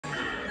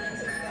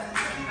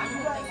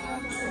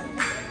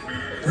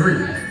3,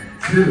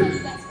 2,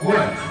 1.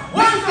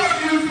 What's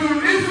up,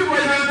 YouTube? It's your boy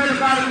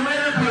DanteTheBody.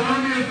 We're in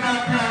Columbia,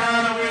 South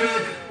Carolina with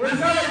it. We're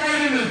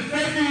celebrating the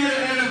 2nd year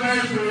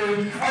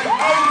anniversary of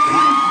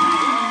OTC.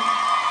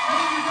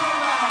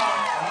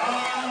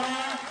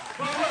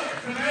 But look,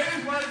 today's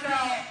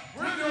workout,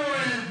 we're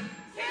doing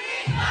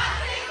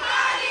Kickboxing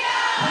Cardio!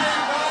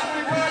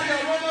 Kickboxing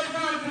Cardio. One more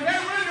time. Today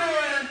we're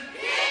doing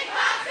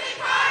Kickboxing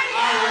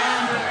Cardio!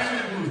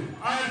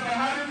 Alright, so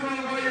how this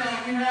gonna go, y'all?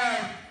 We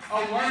have a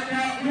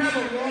workout. We have a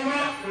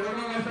warm-up. We're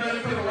gonna start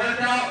into the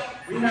workout.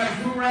 We have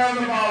 2 rounds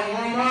of our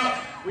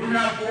warm-up. We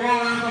have 4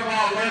 rounds of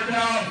our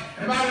workout.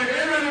 And by the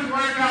end of this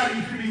workout,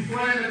 you should be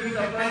sweating. If it's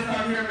your first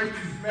time here, make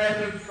sure you smash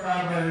the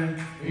subscribe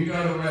button and you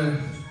go to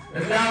rest.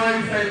 If y'all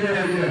ready, say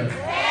hell yeah.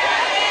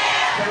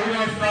 So we're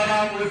gonna start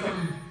off with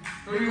some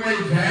 3-way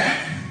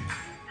jacks.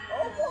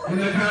 And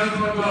then kind of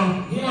gonna go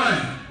 1,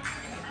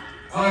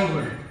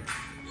 over,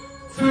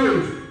 2,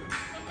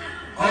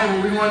 over.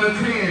 We want a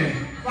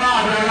 10. 5,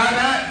 y'all like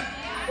that?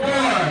 4,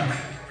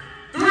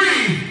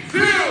 3, 2,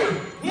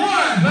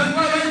 1. Let's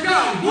go.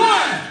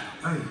 1.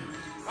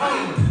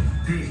 Over.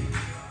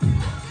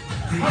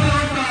 Hold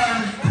on,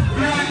 time. We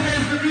have a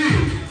case to be.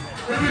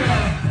 Here we go.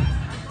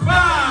 5,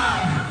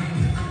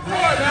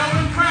 4. That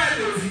was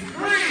practice.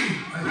 3,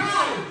 2,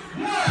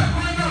 1.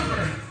 One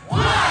number.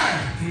 1.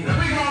 Then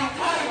we go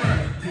over.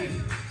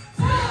 2.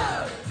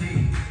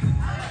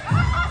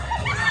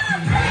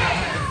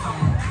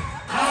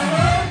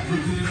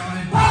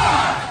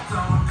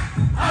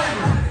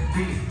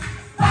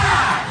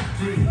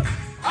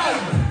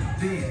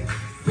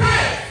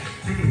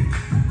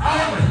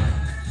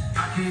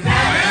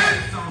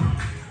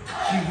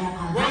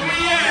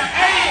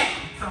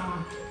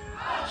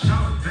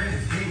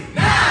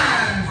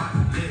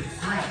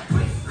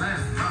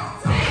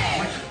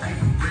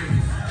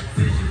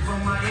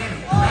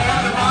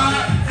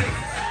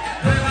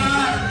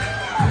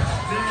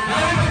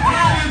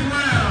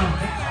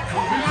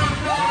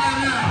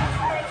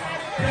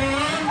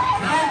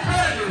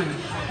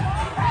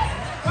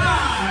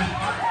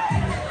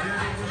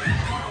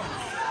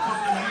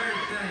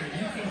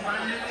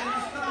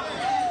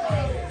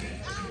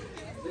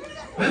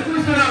 Let's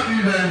switch it up,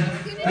 DJ.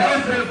 That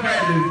was good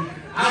practice.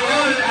 I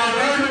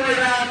love the way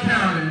y'all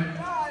counted.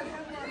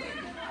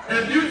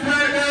 If you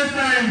turn there and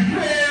say,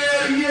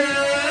 hell yeah.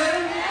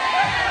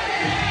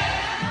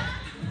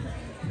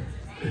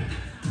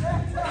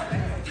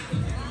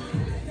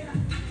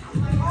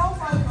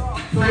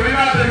 So we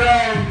about to go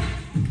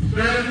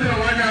straight into the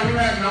workout. We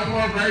had no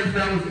more breaks.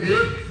 That was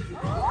it.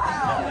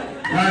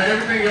 Like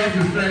everything else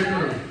is straight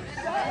through.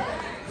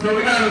 So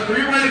we got a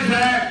 3-way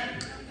jack.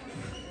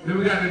 Then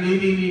we got the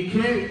knee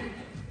kick.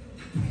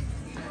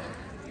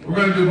 We're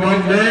gonna do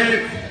both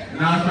legs, and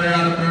I'll show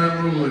y'all the 3rd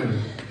rule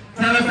is.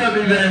 Turn us up,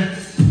 DJ.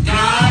 5,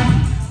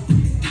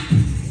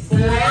 4,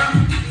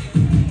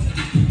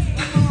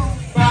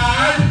 5,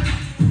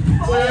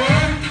 4,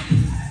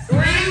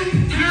 3,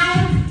 2,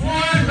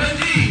 1.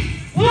 Let's eat.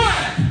 1.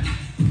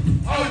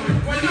 Over.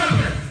 What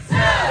number? 2.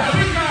 There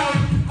we go.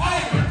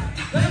 Over.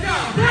 Let's go.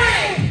 3.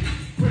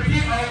 We're gonna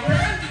get over.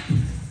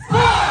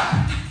 4.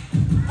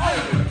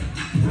 Over.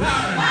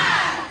 9.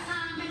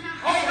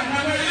 Over.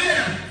 How about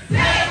here?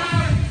 7.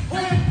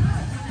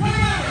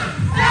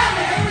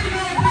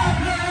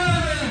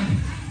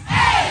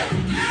 8.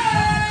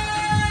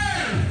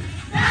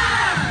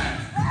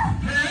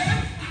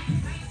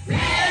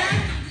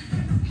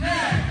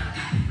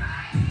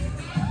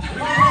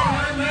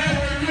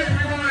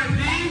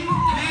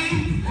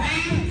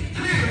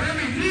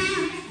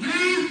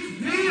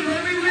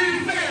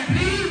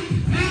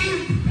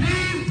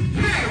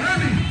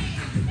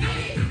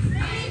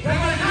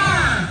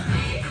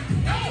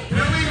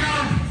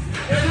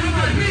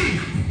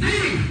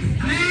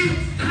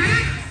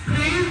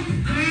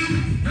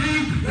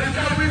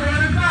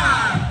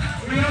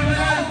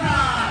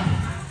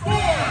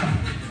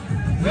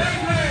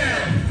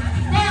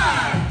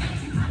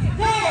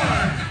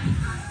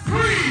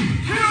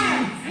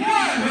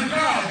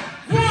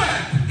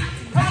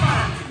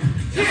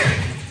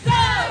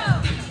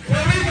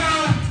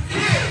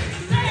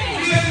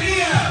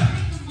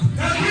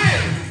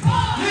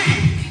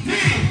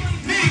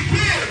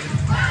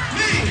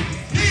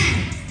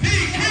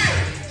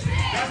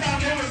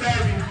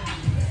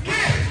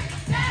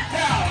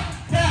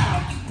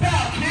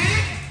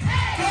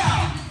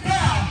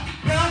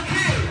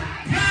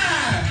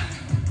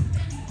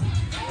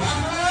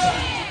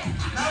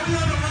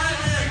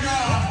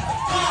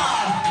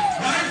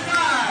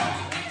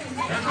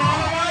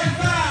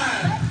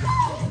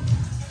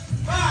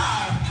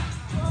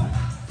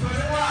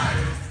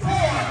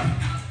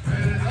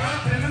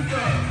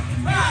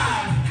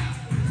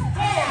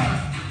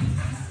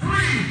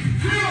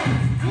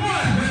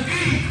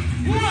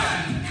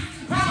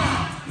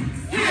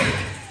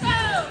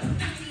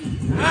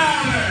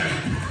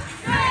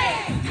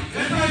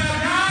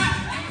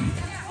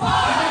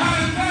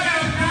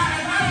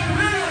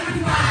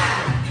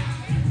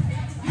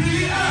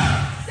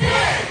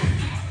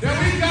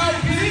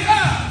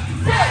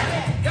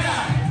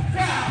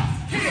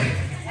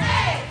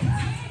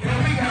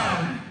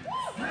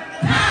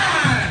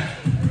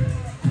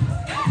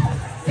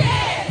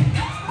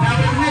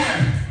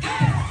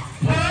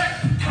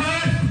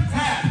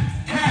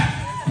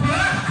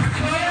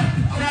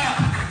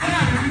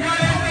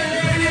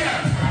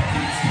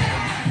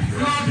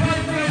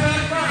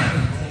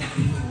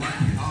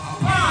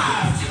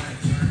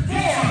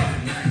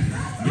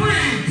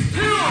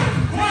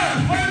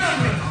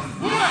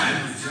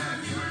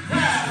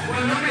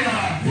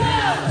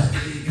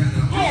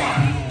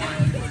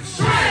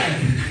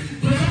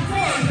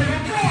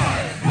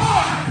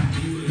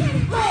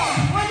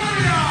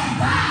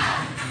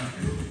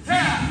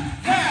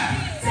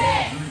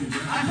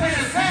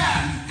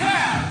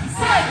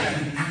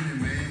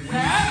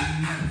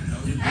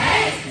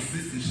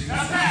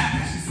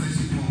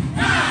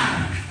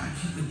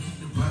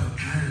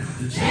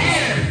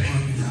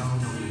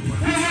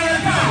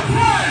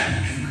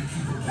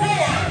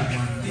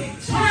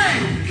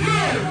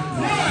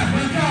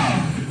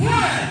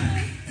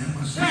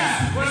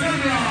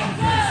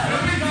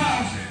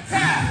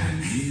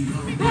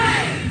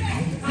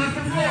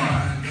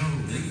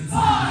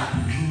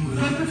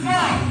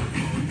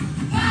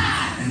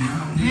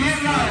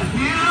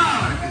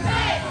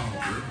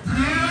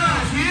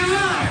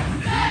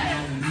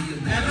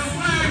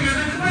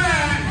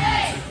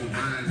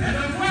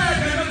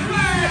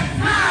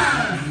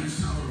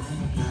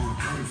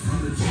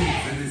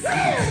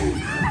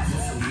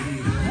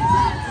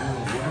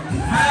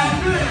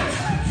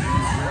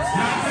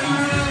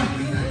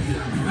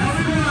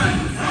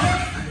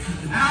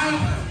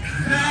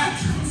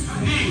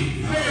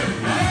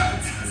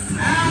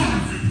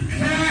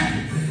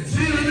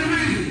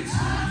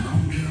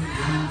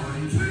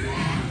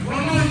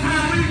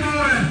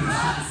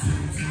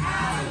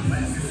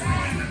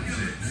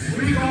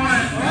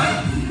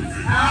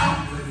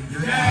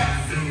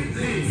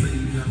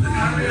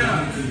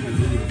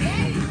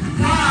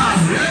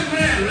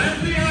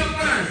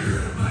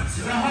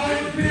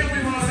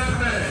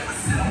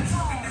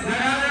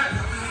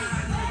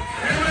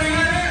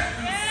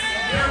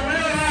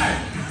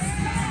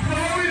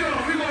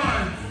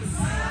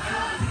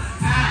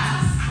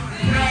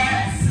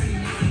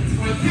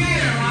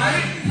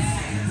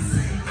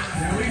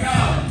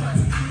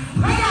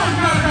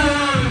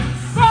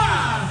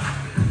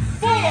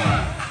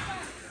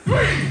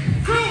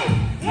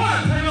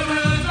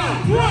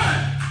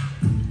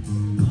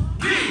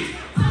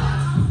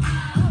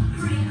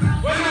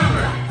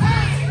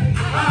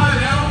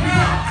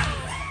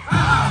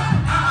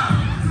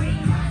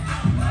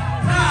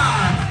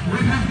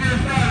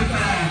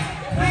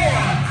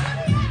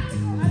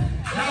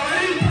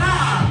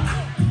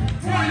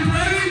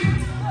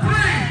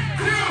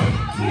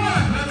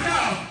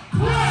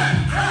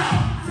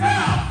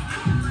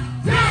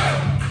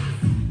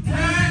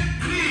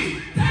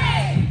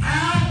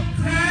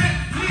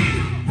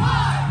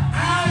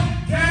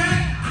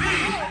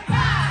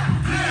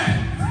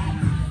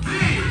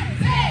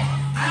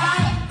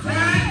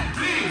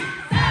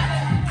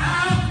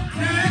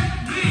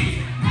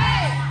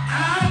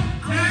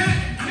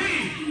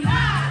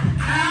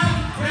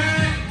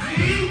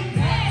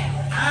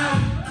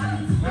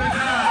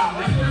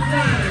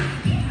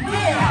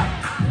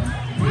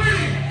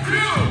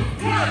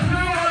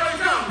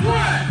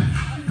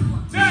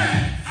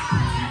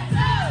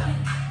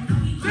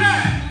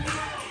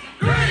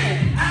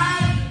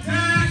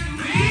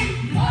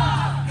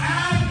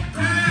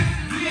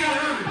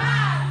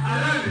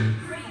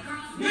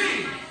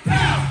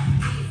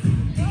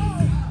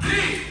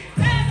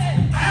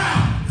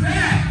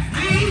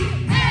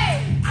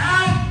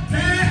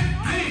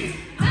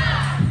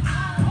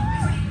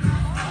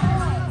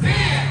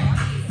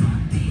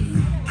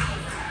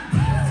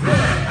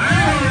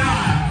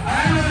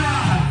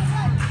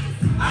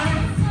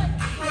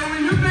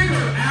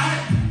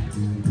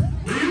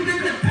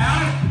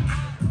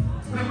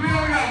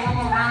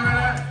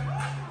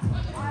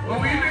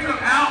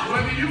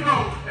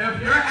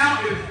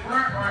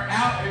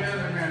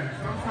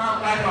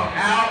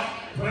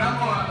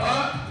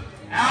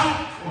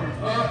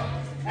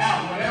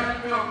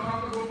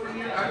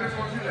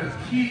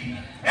 keep,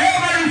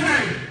 everybody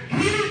say,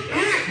 keep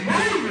it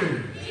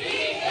moving.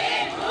 Keep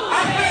it moving.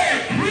 I said,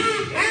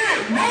 keep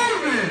it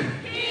moving.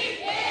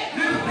 Keep it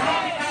Just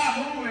don't stop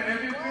moving.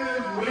 If it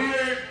feels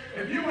weird,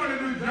 if you want to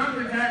do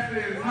jumping jacks the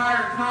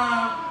entire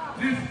time,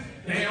 just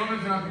stay on the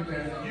jumping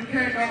jacks. You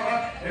can't go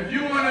up. If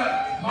you want to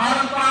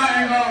modify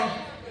and go,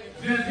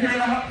 just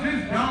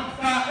don't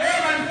stop.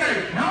 Everybody say,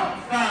 don't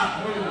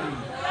stop moving.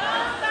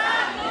 Don't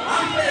stop moving.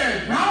 I said,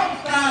 don't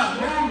stop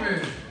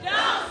moving.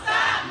 Don't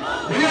stop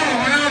moving. We on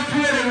round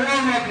 2 of the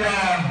warm-up,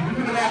 y'all. We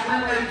do about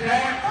 3-way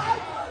jacks.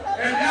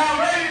 If y'all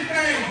ready,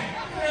 say,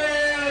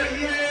 hell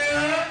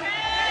yeah.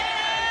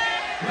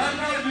 Let's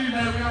go, G,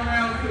 man. We on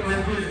round 2.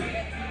 Let's get it.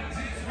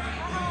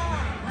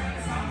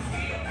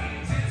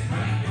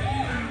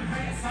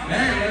 They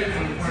ain't ready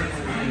for the first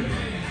one.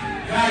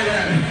 Not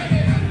yet.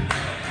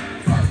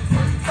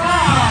 5,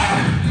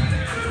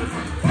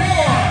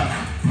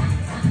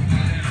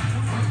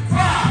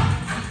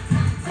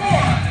 4,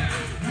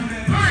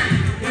 3.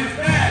 It's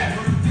back.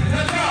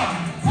 Let's go.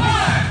 1.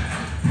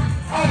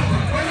 Over.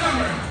 What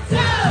number? 2,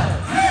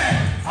 10.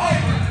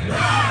 Over.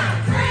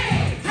 9.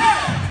 3,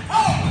 10.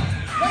 Over.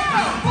 Let's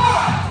go.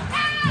 4.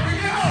 We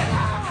get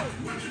over.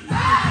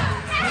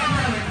 5, Let's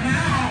have a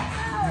count.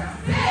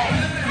 6,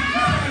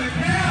 7,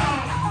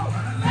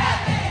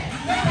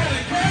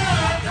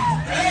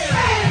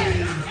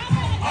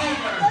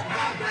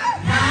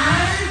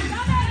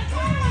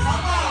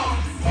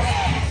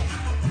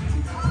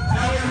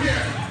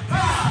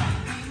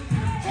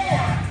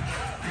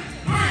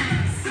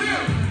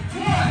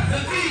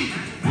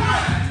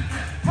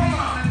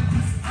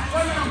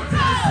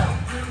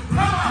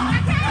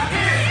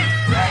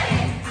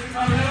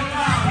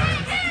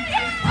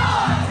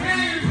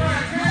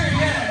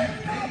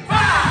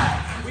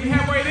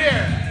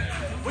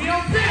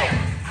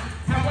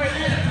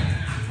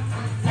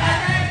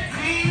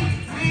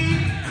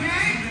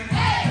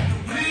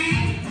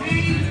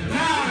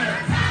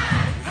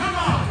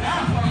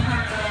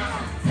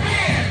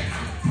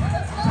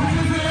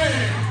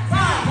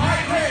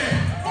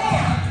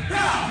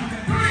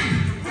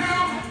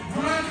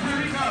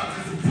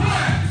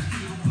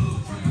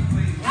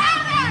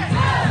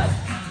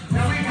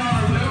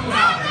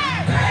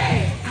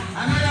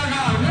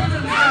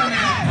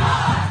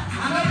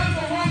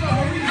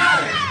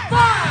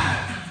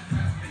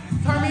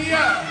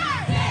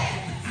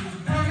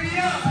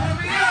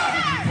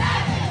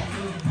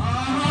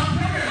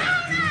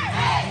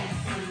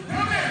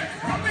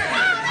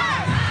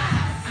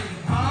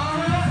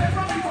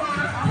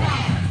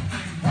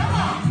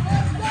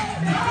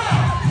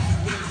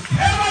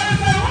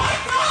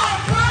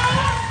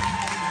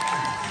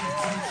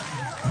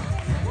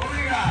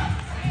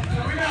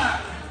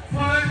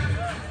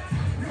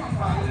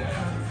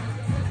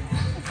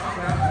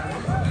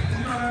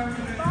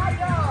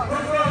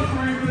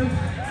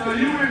 So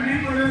you with me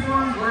for this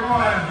one? We're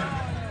going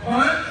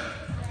punch,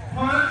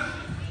 punch,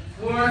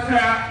 floor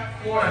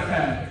tap, floor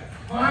tap.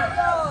 Punch,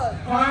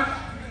 punch.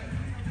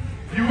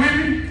 You with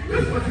me?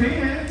 This for 10.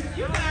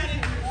 you got it.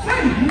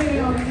 Say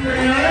hell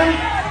yeah.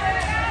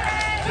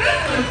 This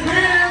for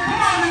 10.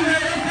 Come on,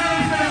 man. Let's go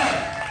set up.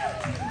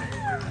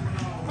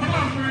 Come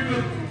on,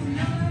 Freeman.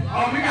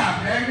 Oh, we got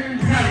begging.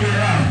 We gotta get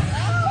it out.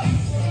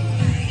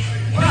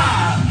 5,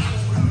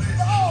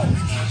 4.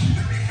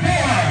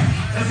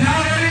 Is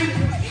y'all ready?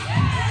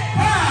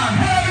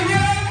 5, hell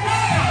yeah,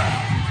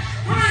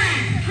 4,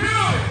 3, 2,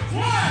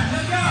 1,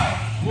 let's go.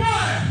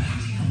 1,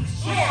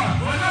 4,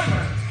 what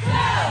number? 2.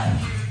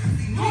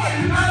 Boy,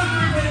 you gotta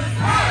do this.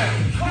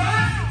 5,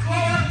 1,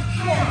 4,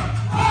 4,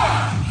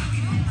 4,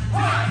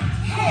 5.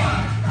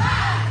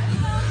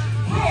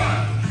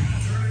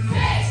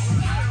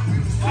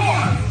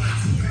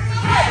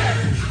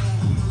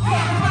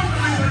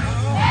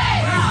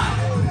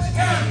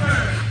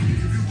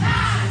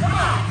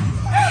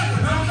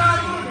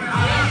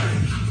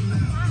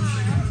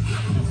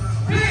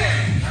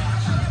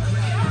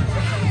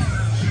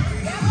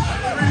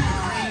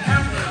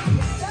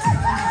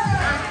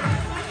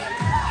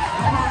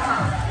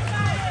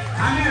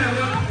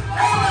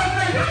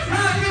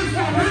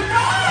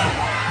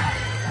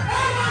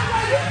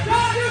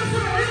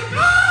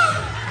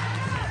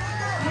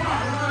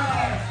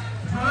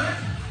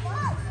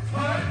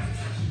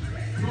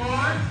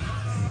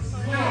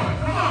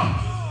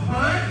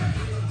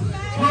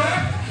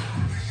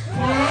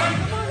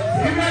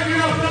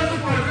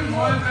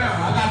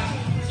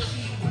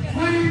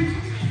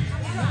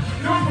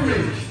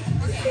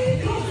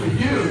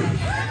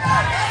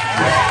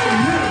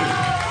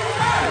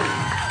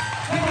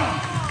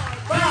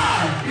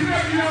 You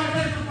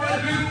ready?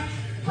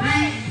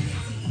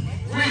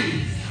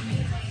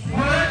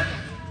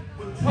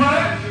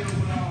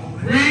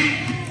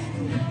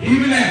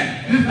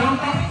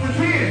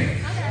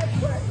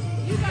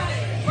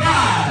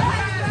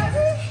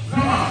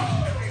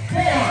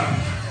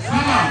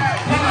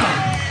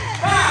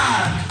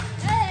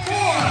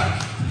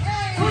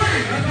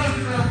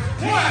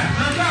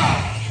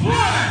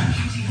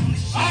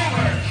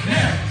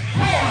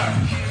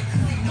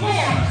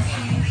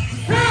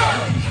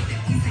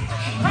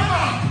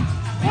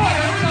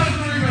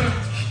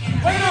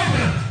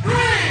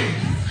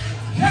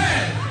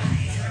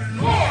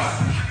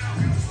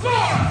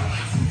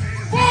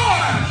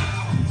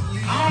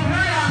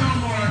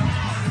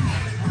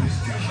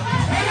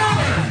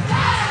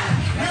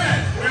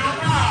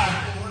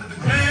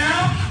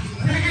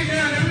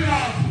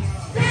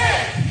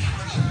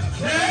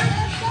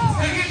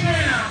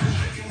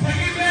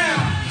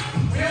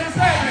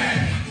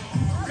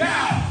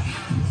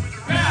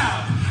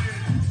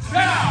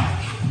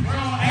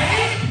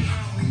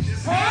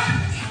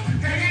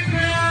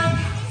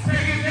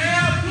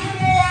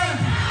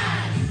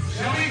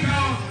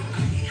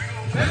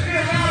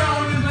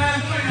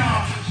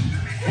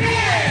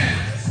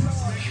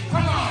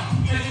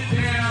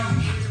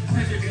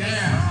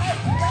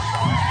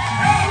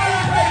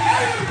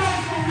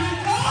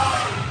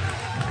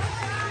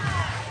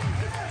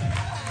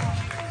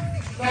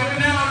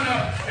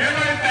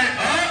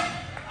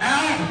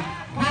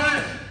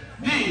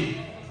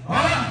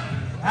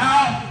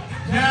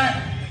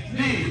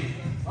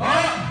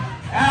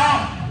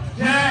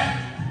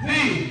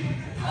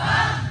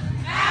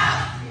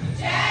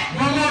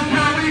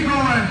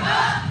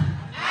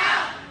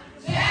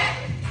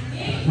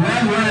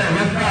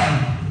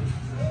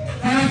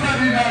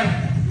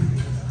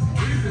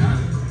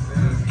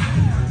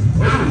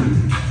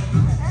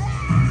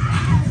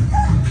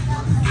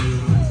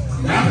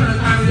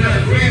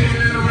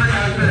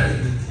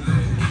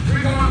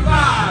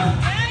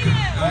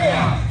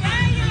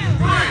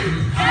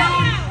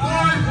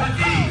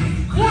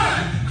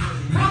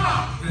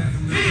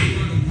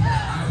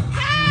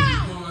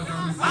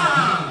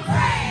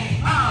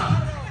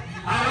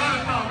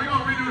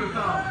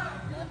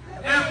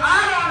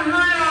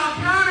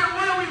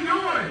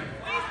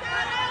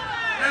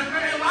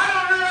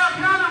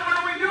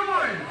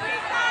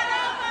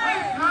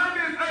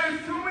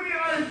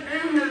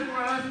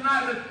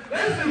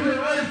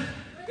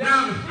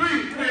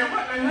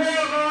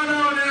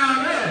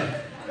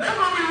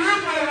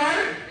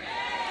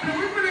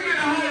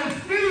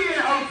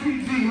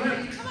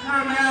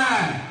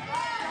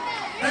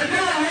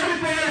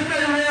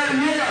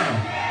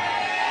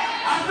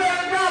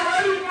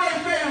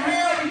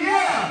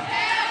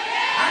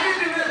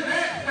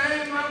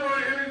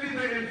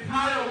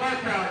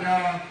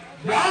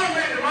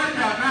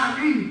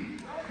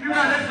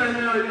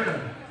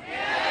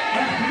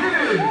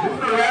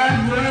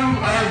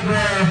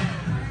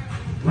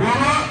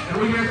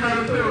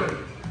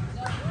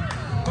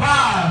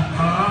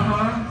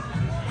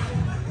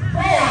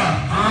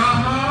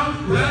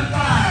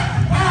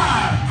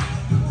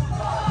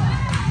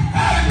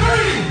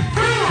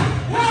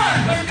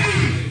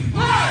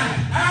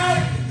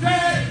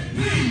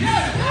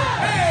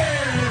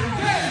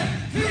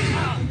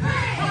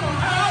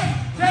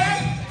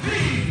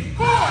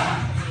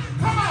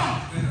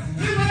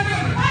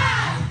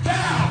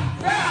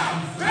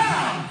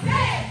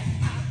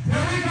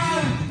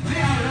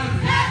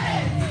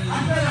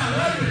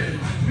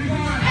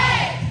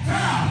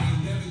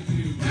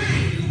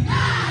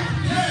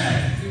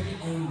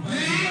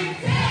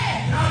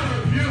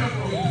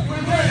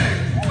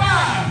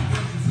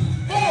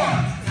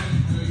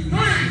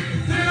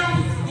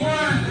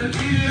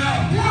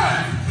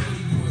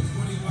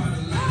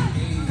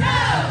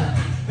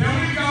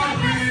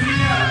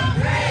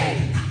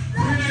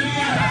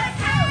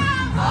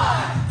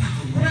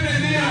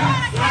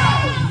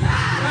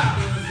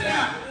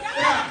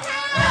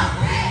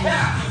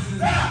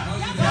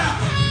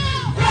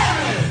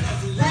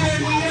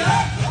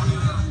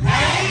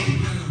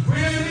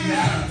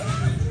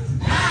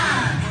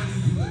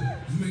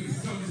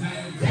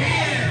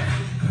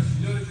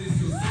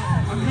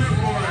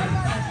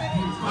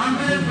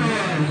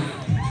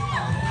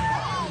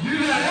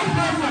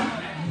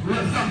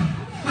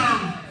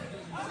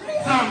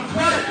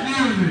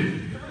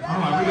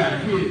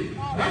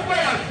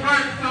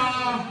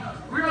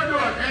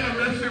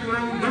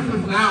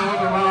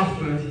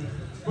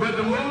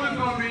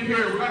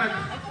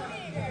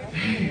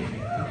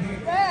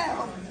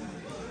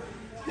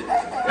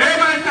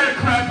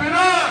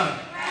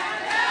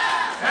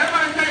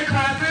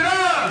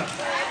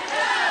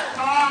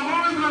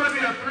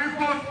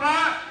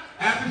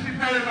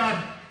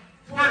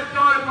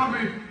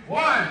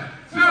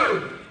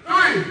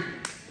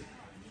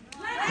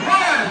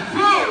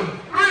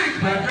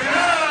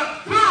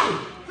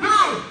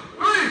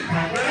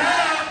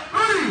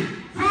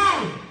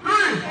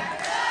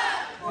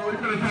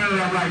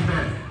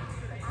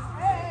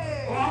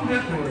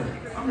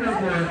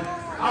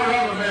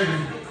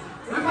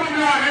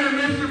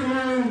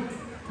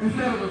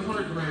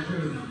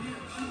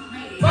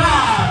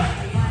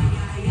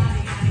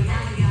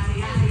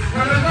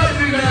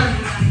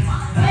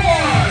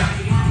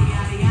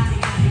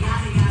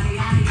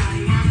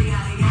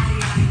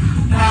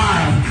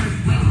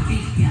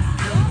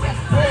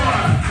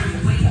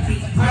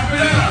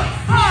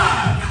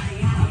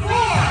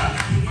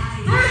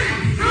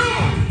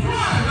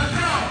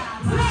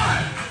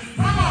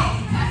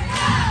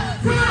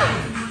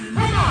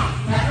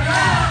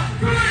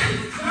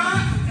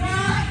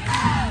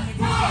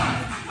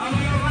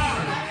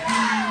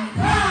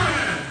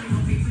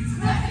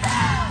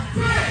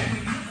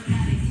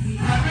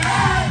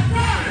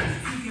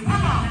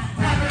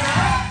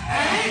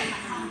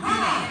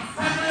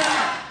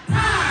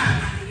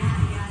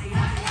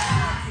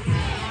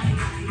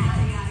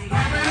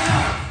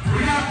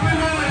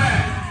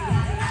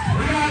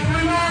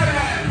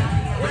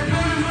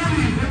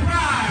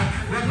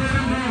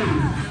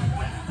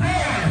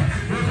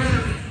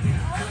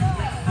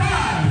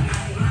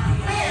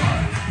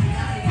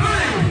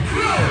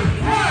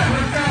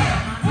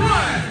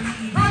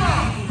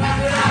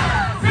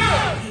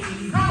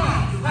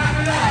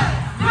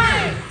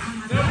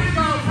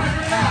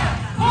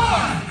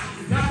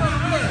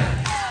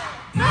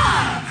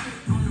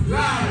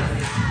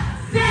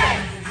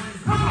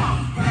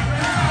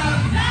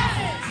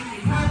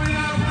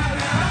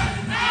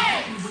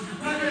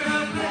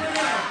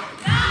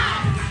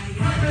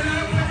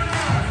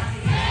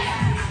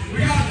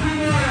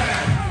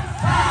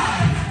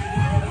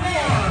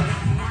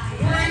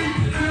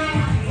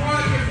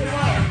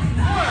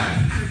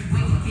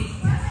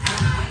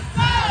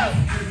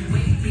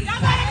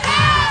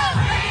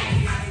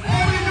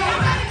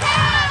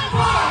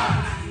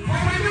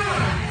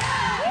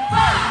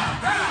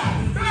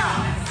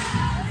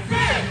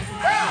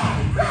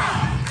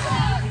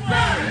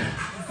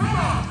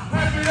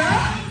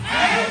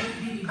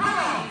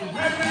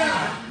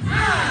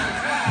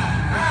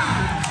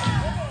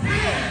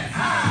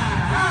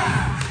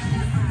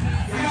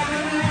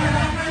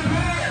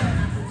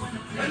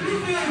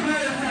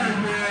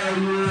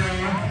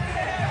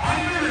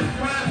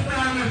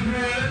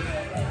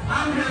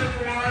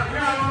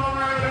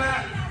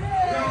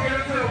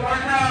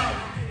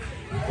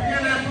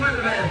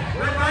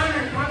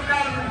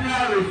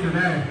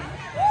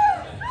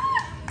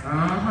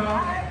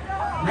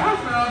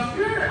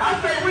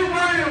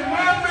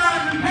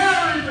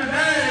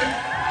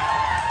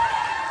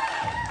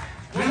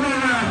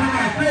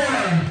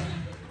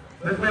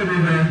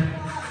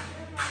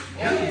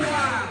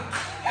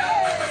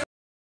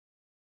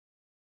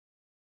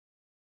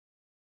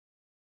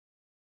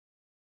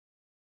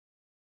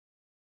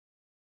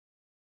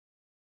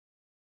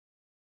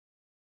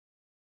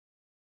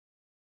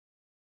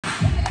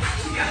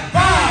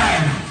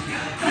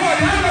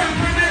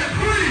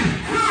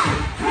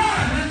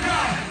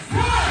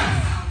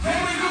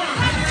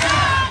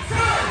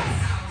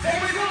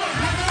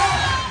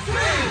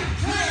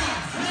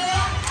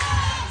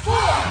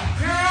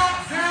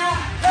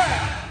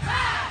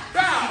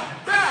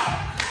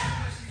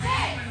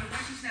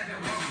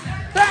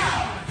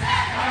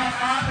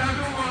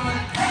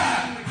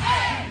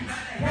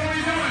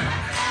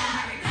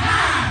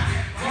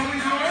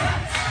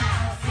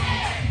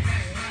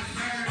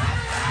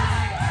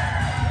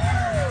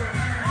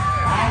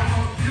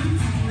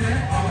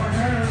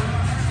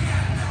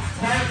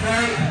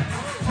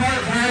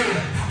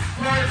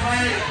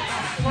 right.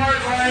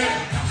 Twerk right.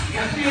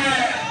 Where she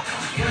at?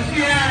 Where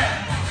she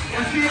at?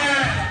 Where she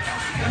at?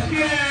 Where she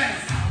at?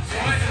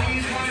 What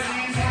these, what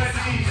these, what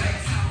these?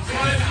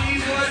 What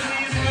these, what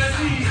these, what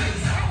these?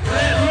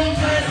 Red room,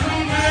 red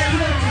room, red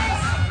room.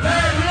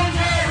 Red room,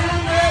 red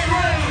room, red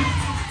room.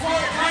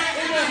 Twerk right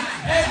in the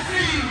SC.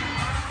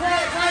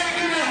 Twerk right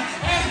in the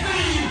SC.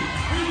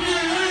 We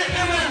get lit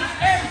in the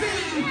SC.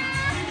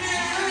 We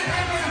get lit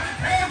in the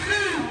SC.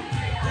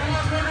 Where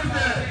my burgers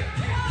at?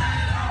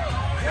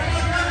 Where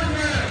my burgers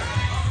at?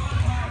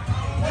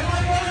 Where my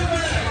burgers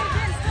at?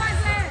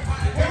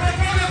 Where my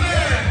burgers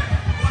at?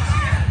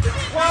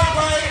 Twerk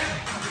right,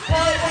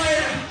 twerk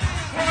right,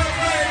 twerk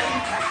right,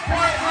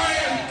 twerk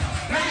right.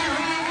 Take it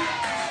home,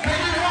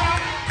 take it home,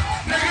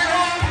 take it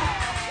home,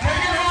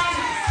 take it home.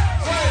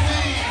 Sweat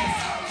these,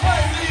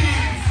 sweat these,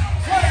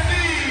 sweat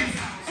these,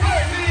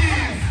 sweat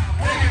these.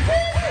 Take it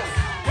home,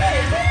 take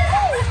it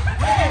home, take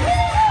it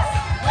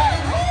home,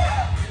 take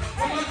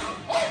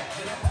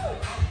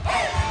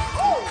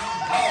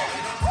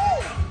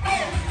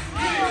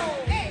it home.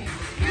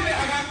 Get it,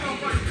 I got something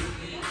for you.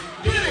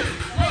 Get it,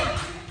 look.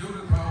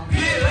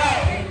 Get it out,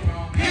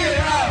 get it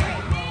out,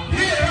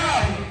 get it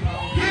out,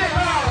 get it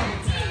out.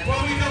 What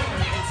we doing?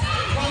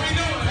 What we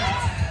doing?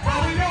 What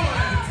we doing?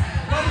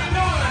 What we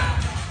doing?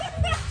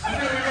 I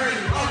said we ready.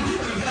 Oh, you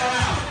finna show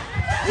out.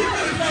 You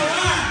finna show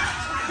out.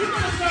 You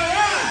finna show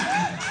out.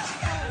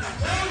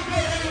 That was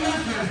good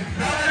evolution.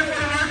 Y'all ready for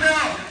the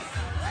workout?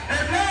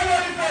 If y'all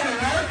ready for the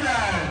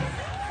workout,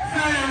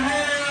 say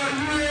hell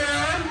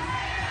yeah.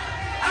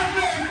 I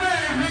said say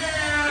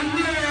hell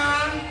yeah.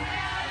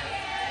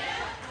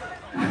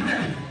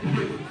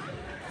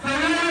 So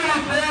we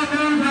got 4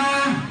 moves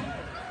on.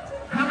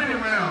 How many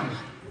rounds?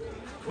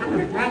 Ooh,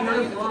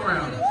 one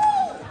round.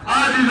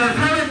 Alright, these are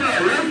turn it up.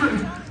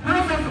 Turn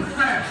up some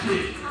fat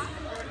shit.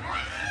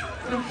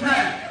 Some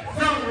fat.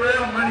 Some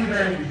real money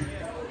baby.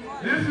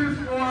 This is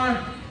for,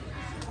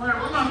 wait,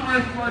 where's my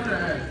first twerker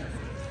at?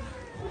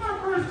 Where's my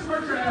first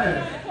twerker at?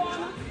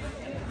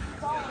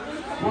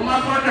 Where's my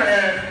twerker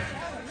at?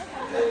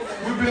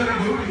 We're building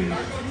booties.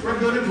 We're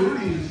building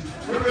booties.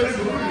 We're building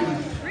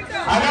booties.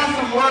 I got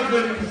some more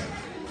goodies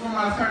for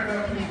my turned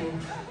up people,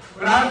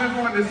 but I just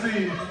wanted to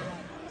see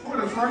who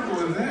the circle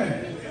is at.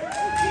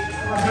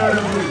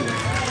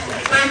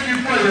 Thank you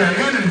for your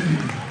energy.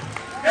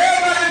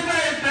 Everybody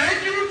say thank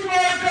you,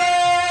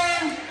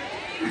 twerkers.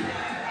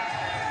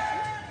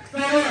 So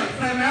look,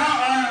 so now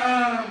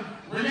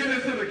we're getting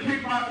into the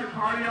kickboxing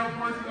cardio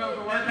portion of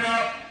the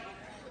workout.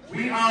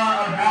 We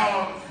are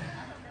about,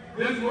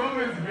 this move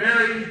is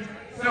very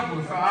simple,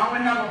 so I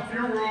only have a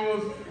few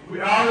rules. We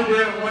already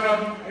did one of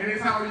them.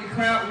 Anytime we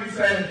clap, we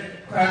say,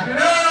 clap it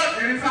up.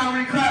 Anytime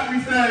we clap, we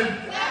say,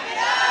 clap it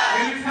up.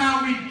 Anytime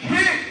we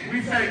kick,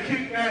 we say,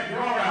 kick that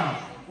door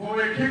out. When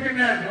we're kicking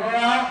that door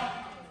out,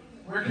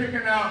 we're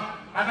kicking out,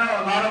 I know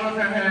a lot of us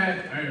have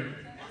had,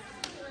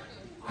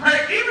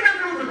 even if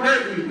it was a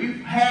great week,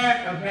 we've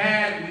had a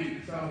bad week.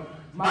 So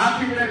my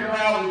kicking that door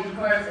out, we do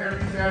class every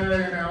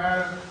Saturday in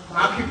Atlanta.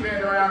 My kicking that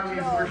door out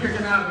means we're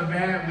kicking out the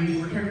bad week,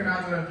 we're kicking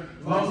out the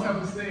low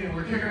self-esteem,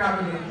 we're kicking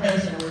out the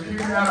depression, we're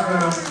kicking out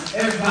the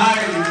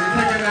anxiety, we're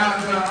kicking out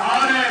the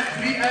all that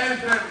BS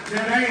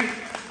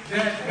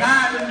that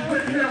God is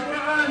putting here for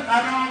us.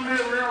 I know I'm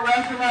being real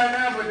rational right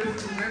now, but this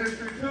is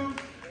ministry too.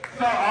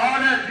 So all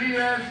that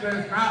BS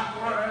that's not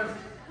for us,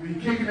 we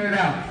kicking it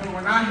out. So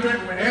when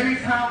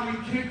anytime we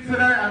kick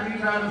today, I need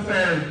y'all to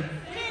say,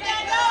 kick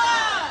that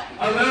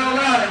door! A little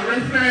louder,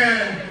 we're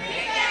saying,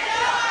 kick that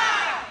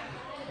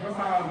door! What's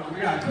all we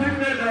got? Kick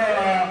that door,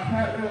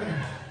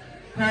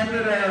 tap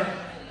it up.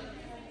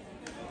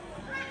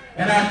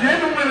 And I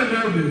didn't want to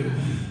do this.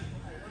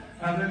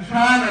 I've been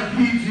trying to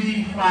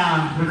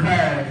PG-5 the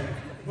class,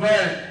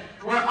 but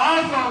we're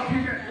also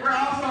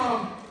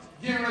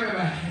getting rid of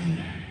the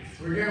haters.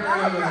 We're getting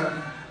rid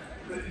of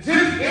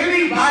just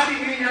anybody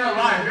in your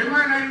life. It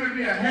might not even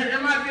be a hater.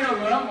 It might be a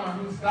loved one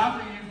who's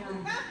stopping you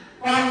from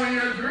following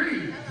your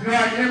dreams.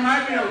 Like it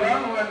might be a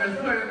loved one that's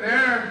putting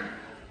their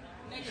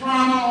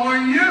trauma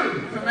on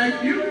you to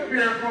make you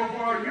fearful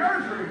for your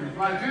dreams.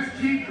 Like just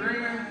keep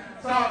dreaming.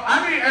 So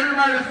I need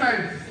everybody to say,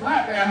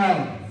 slap that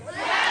hoe.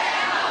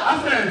 I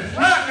said,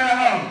 slap that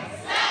hoe.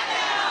 Slap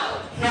that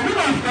hoe. So we're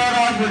going to start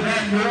off with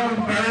that move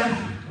first,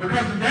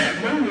 because that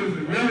move is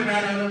really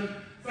not a.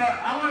 So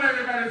I want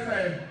everybody to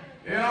say,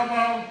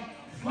 elbow,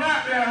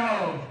 slap that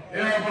hoe.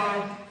 Elbow,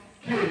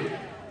 kick.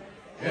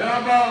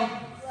 Elbow,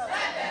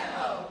 slap that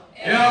hoe.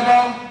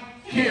 Elbow,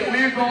 kick.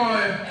 We're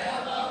going.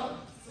 Elbow,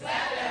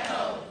 slap that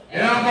hoe.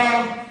 Elbow,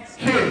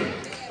 kick.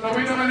 So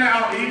we're doing that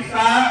on each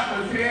side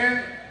for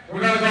 10. We're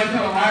going to go to the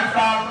right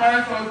side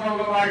first, so it's going to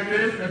look like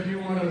this if you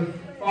want to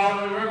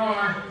follow me. We're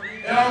going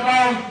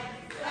elbow.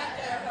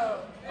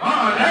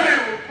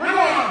 We're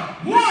going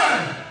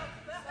 1.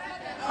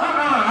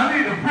 I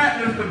need the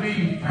practice to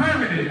be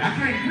permanent. I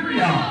can't hear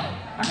y'all.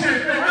 I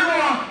can't hear. We're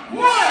going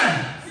 1.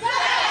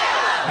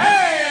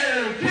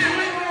 Hey, kid,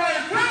 we're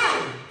going 2.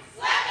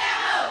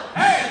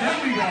 Hey, there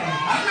we go.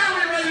 I think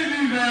we're ready to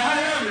do that. I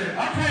love it.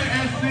 Okay,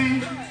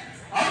 SC.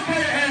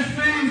 Okay, SC.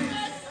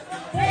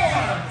 4.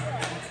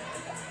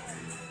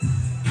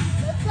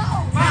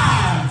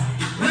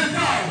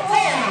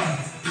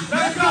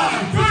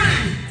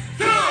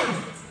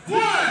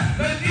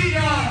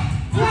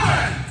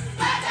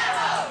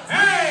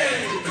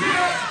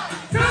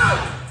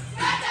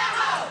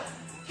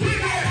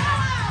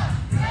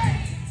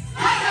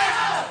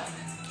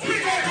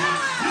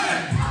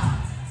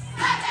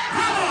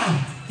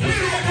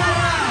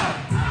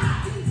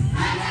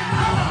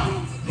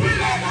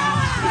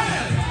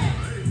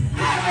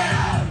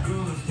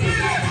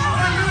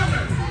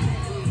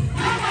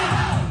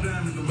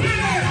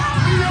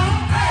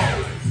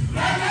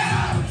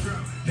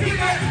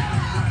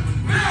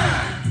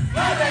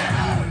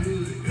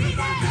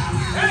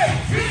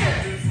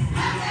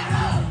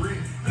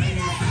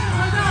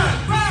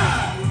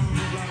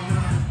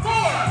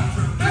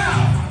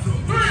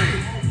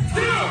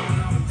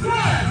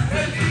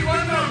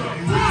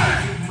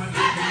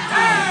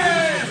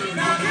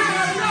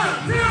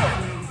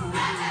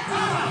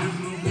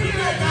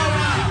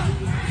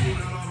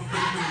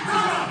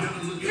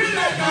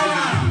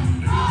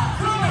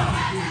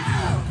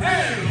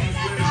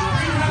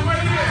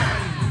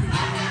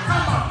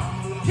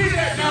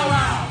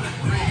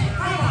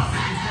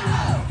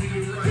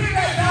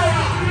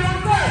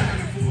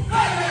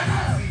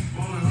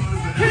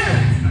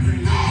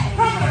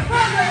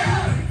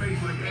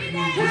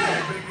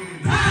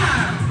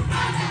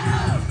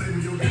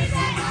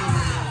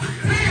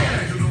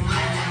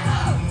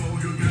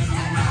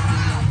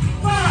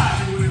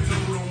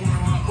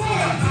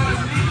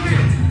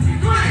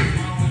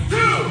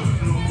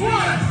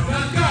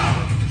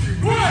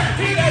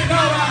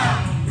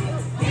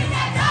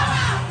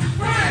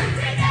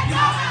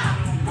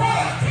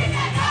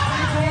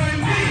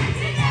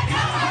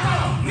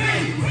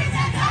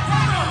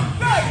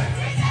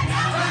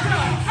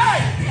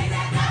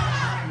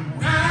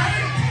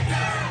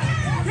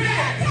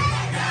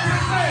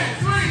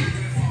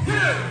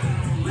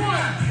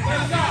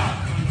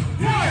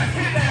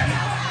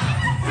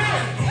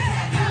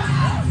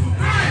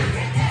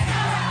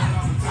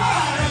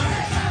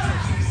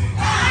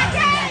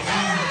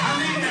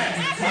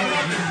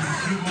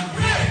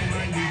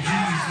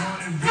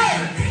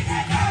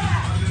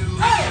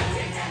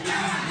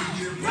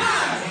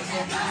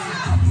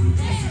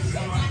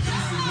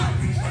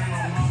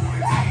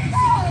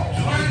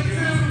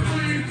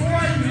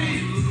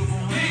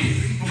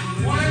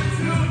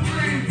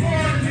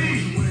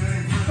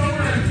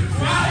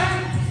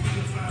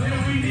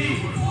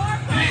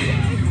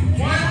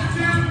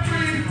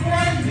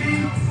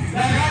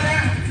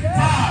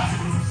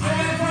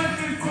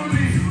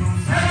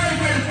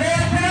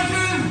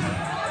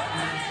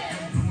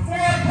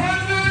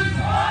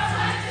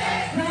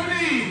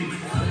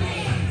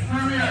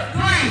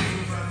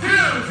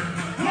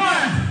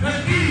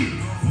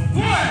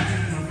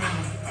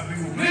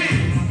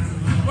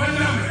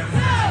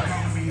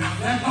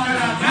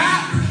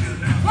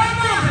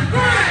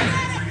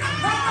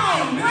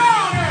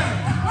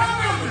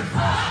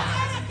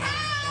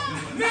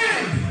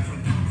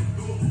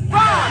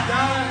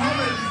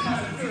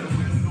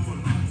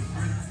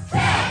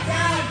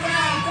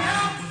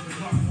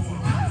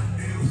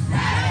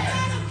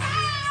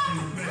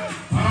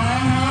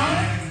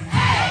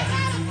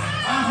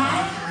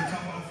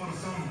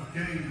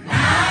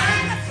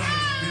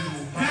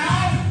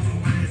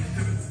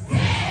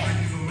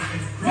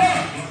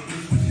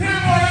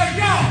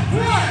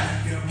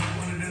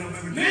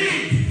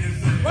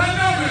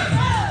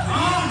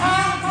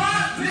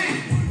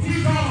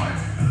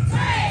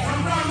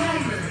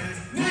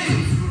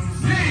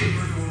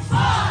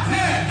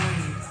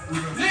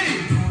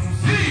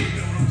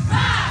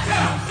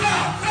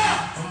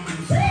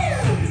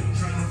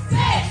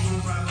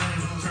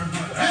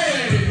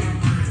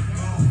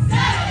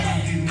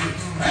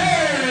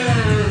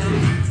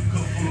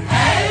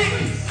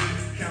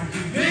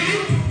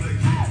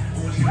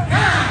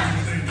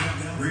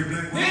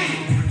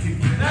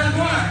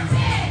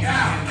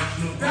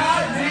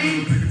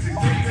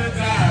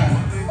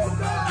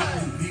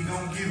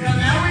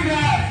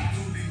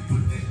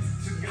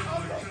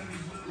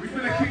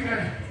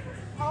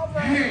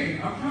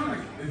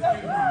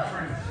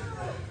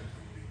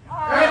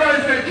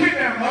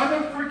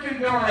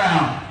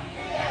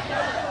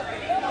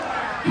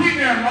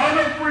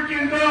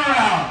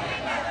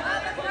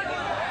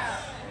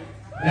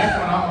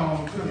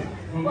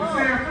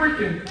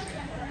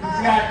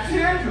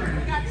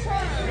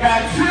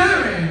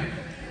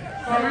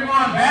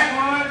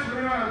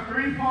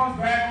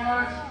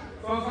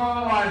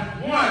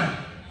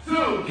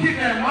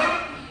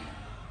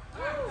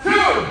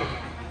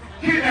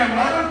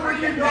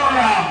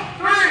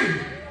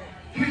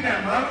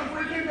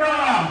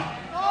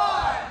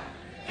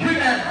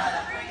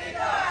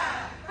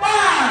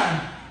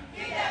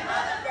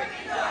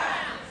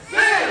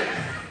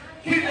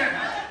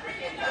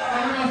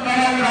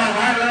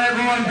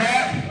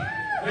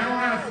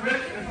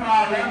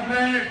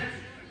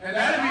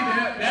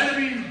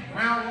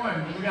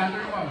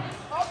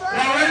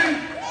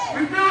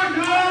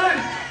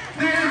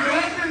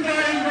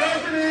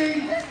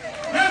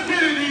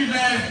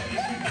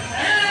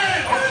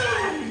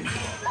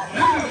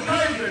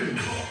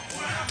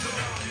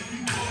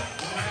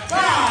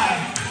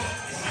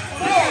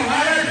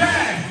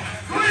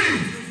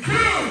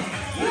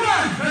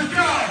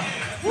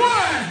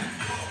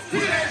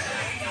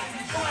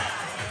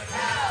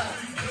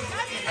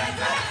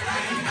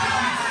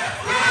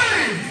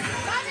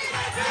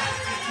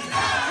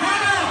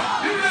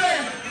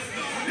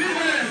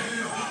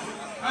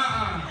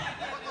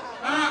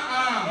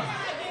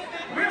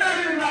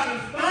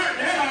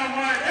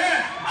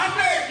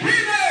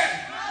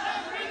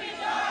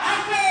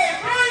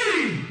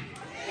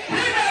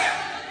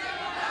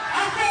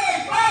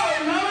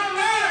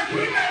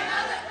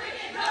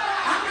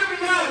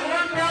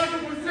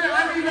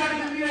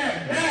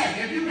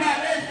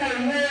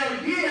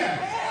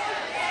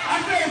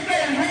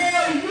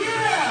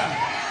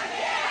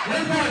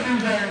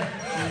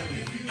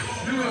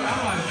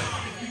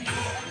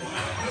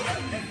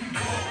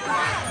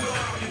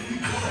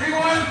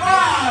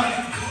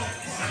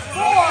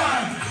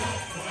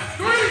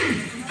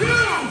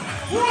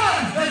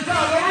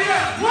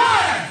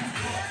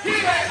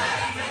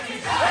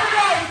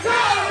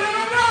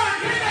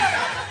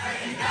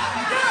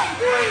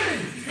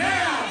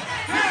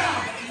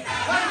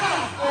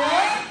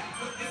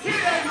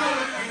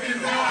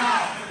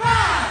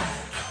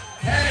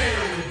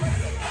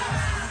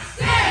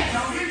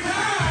 Don't get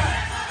tired.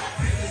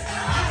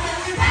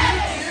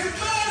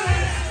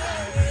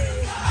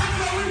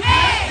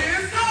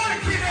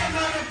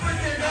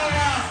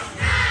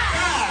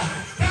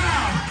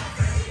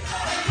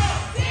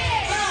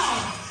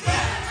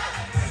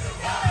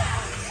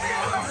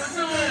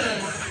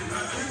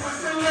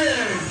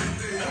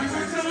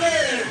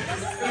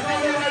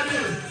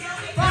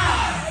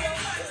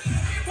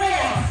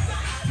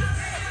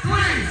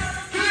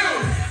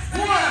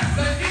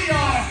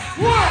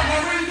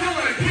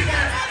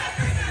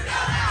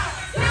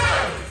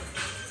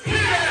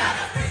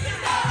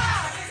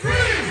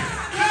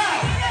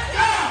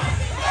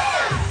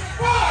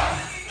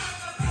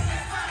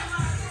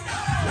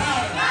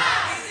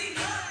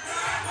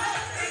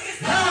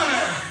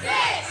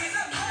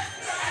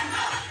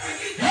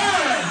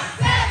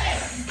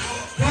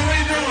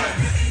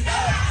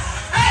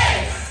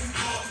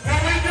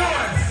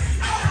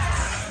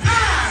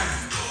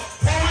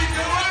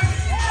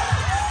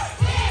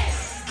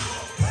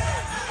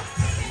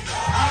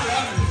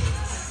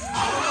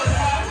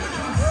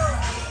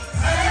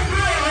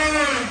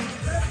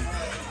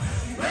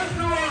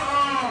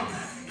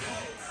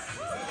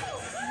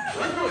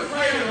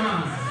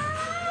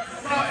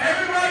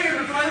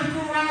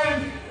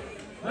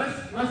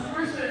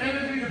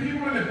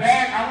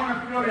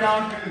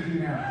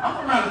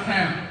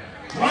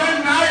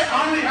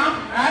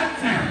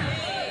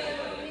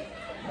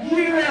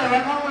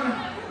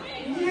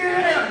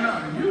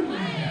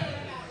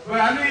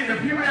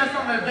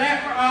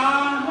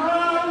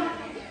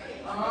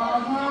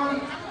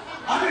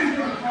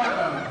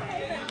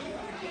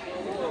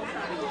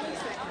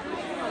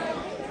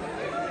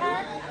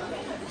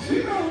 She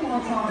knows who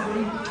I'm talking to.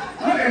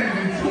 Her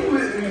energy too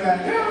lit to me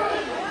like,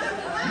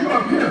 yeah, you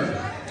up here.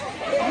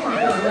 I'm gonna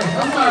go away.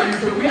 I'm sorry, you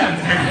two. We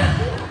have time.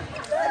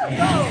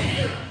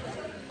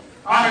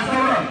 Alright, so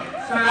look.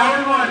 So now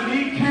we're going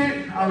knee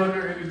kick. I love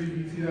your energy,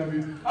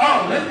 BTW.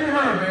 Oh, let's get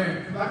her a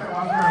band. Because I can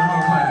watch her in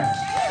whole class.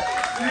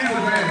 She needs a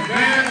band.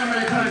 Band to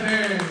make her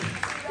dance.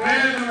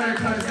 Band to make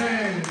her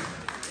dance.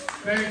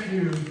 Thank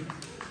you.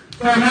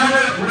 So now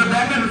we're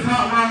back at the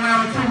top round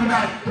now. We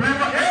got 3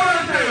 more.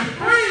 Everybody say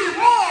 3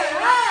 more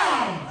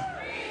rounds.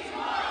 3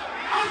 more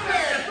rounds. I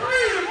said 3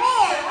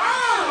 more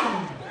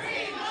rounds.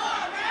 3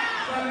 more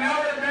rounds. So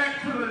now we're back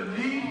to the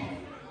knee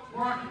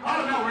work. Oh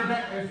no, we're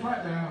back at flat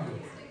down.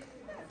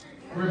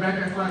 We're back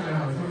at flat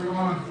down. So we're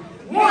on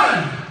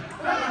 1.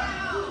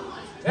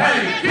 Hey,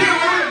 keep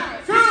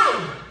 1, 2.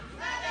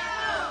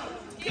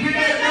 Keep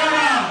that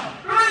down.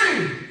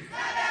 3.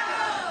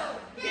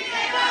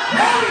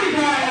 There we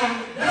go.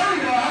 There we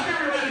go. I think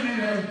we're ready to be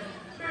there.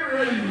 We're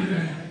ready to be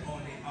there.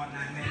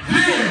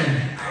 Yeah.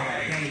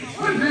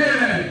 What's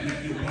there? You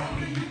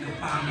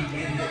can find me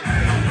in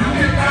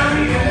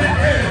the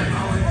air.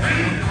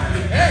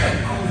 Hey.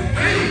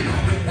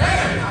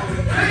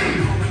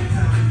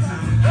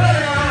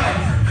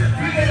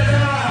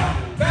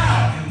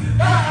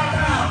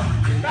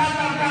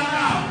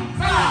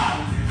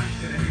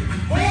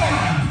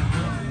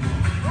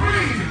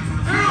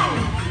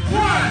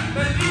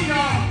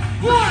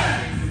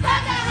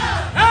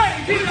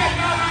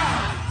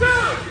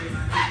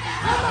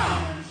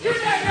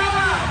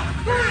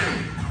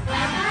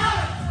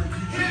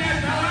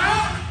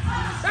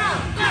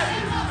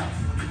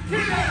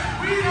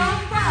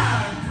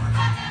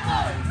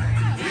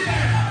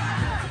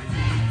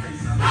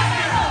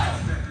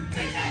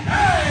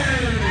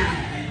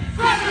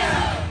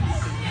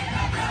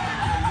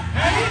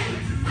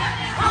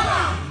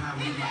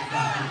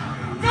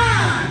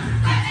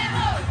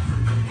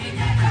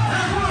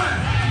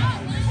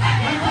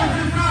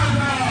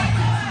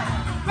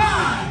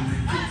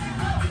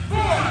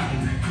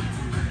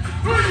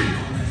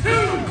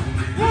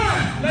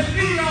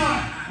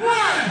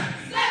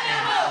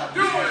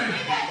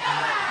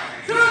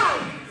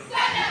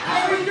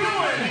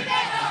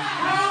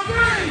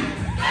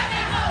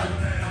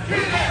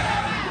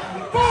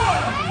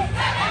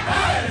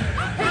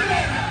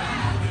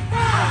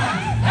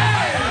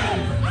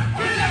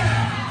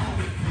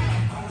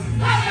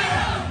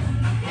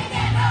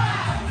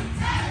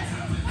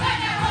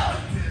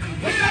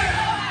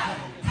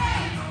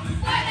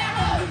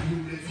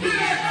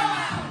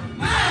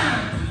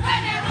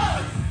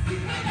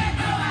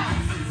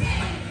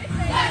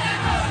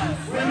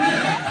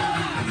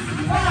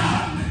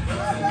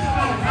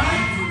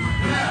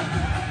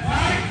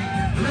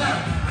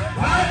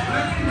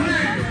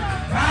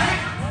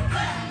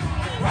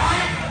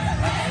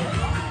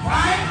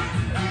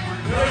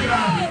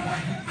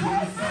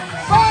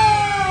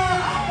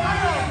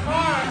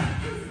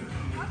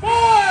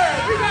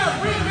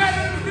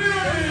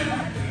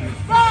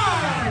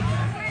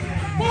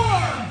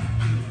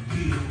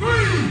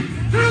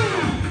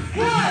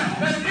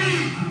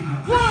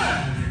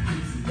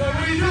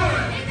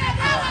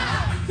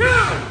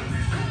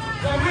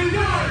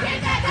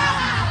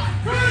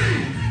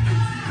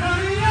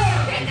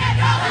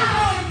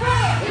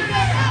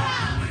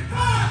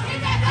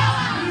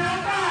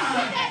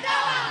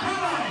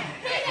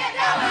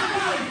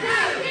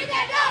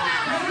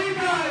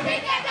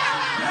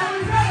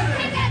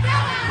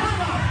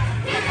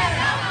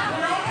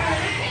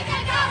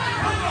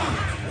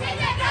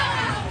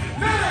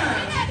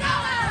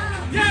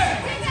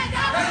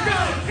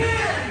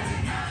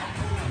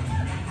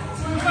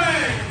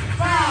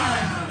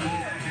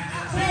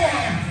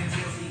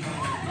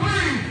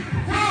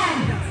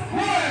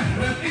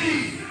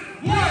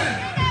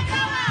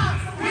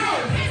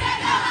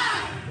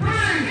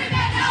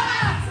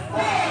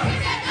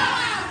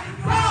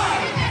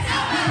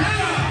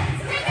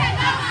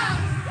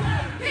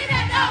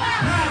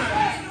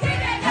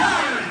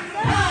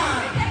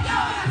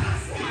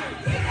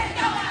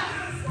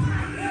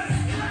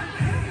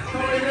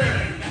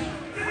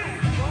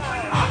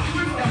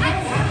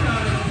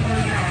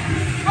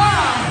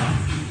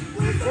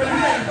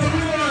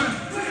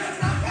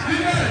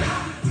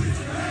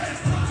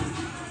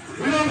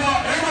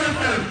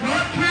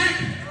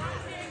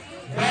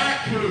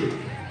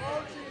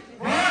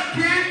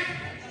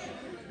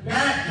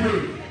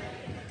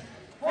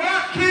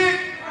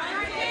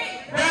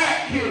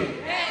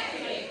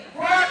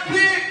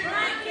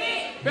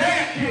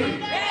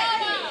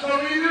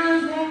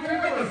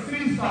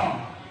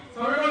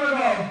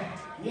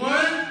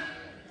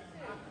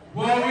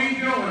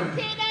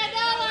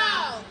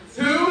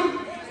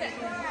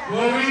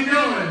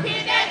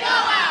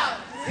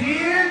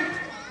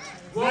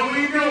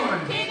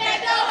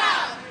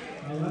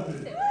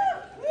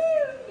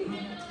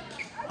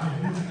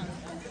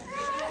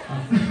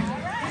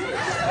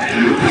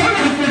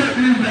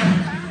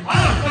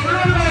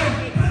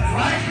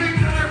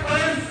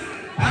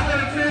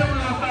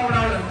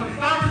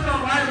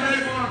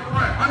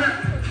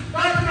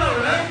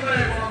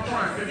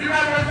 If you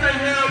guys want to say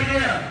hell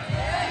yeah.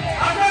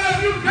 I'm going to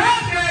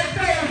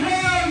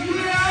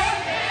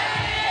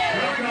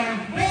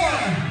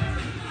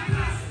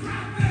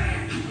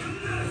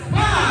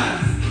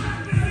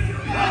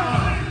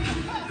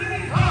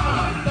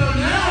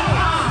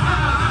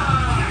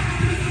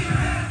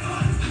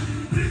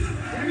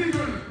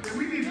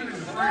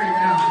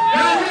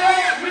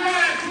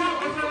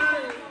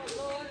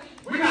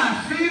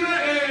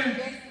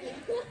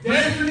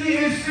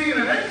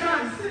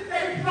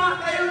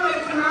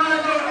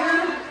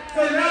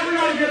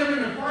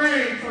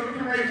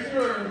make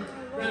sure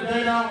that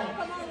they don't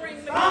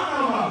stop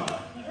them up.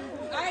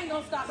 I ain't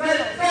gonna stop. Say, we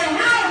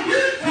don't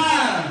get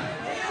time.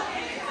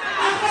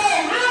 I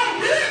said, we don't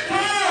get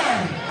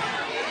time.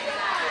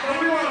 So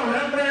we want to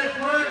left leg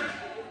front,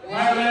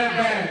 right leg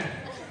back.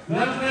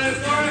 Left leg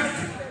front,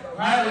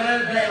 right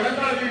leg back. Let's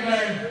go,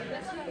 D-Leg.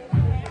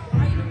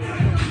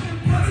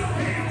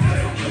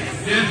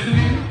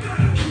 Destiny,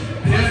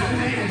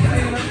 and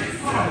Sheila.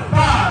 Come on,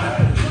 5,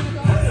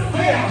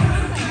 4,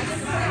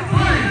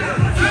 3,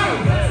 2,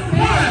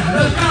 1.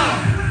 Let's go.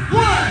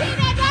 1.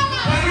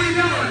 What are we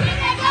doing?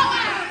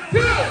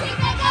 2.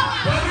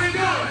 What are we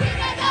doing?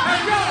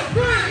 Let's go.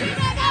 3.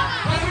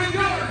 What are we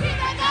doing?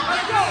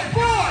 Let's go.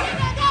 4.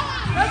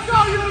 Let's go,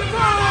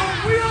 unicorn.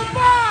 We on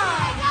 5.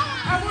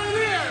 Halfway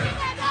there.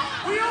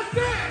 We on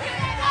 6.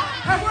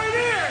 Halfway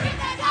there.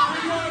 We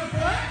going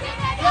front,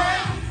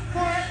 back,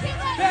 front,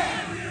 back,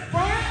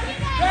 front,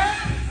 back.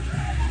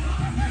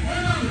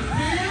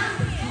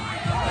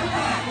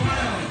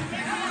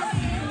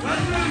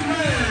 Let's do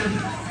this.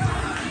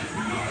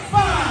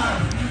 5,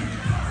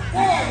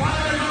 4,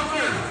 wide leg up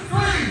first.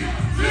 3,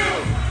 2,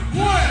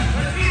 1.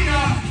 Let's eat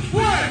up.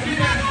 1, keep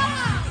that.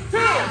 2,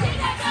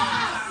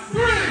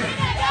 3,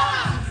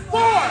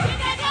 4.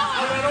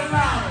 A little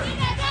louder.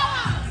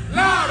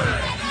 Louder.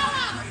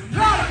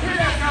 Louder. Kick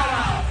that y'all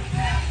out.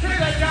 Kick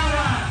that y'all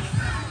out.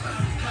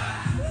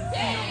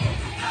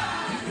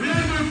 We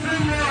didn't do 10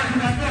 more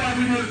because I feel like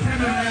we did 10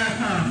 the last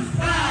time.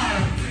 5,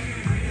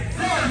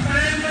 4,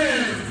 same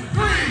leg.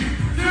 3,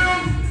 2,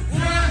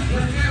 1.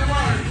 Let's get it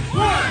work.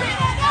 1.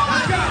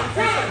 Let's go.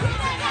 2.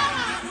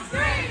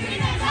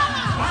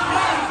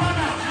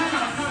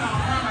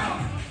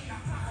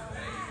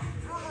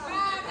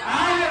 I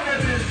look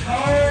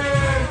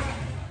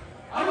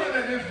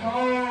at this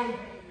whole.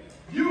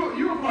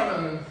 You were part of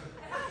this.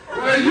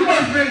 Well, you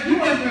must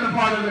been a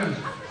part of this.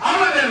 I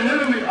look at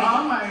literally.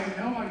 I'm like,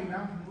 nobody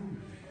now can move.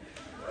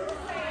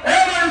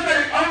 Everybody say,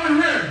 over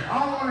here. I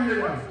don't want to hear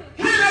y'all.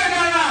 Keep that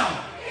guy out.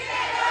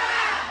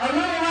 A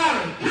little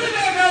louder. Keep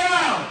that guy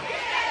out.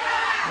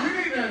 We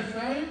need that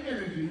same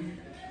energy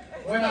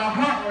when our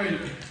heart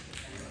rate.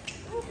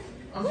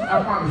 I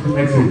promise it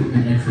makes it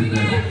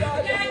better.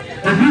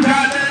 If you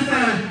got that,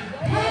 say,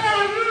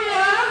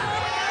 hallelujah.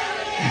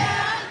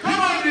 Come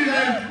on, DJ.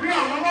 We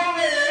got one more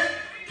leg.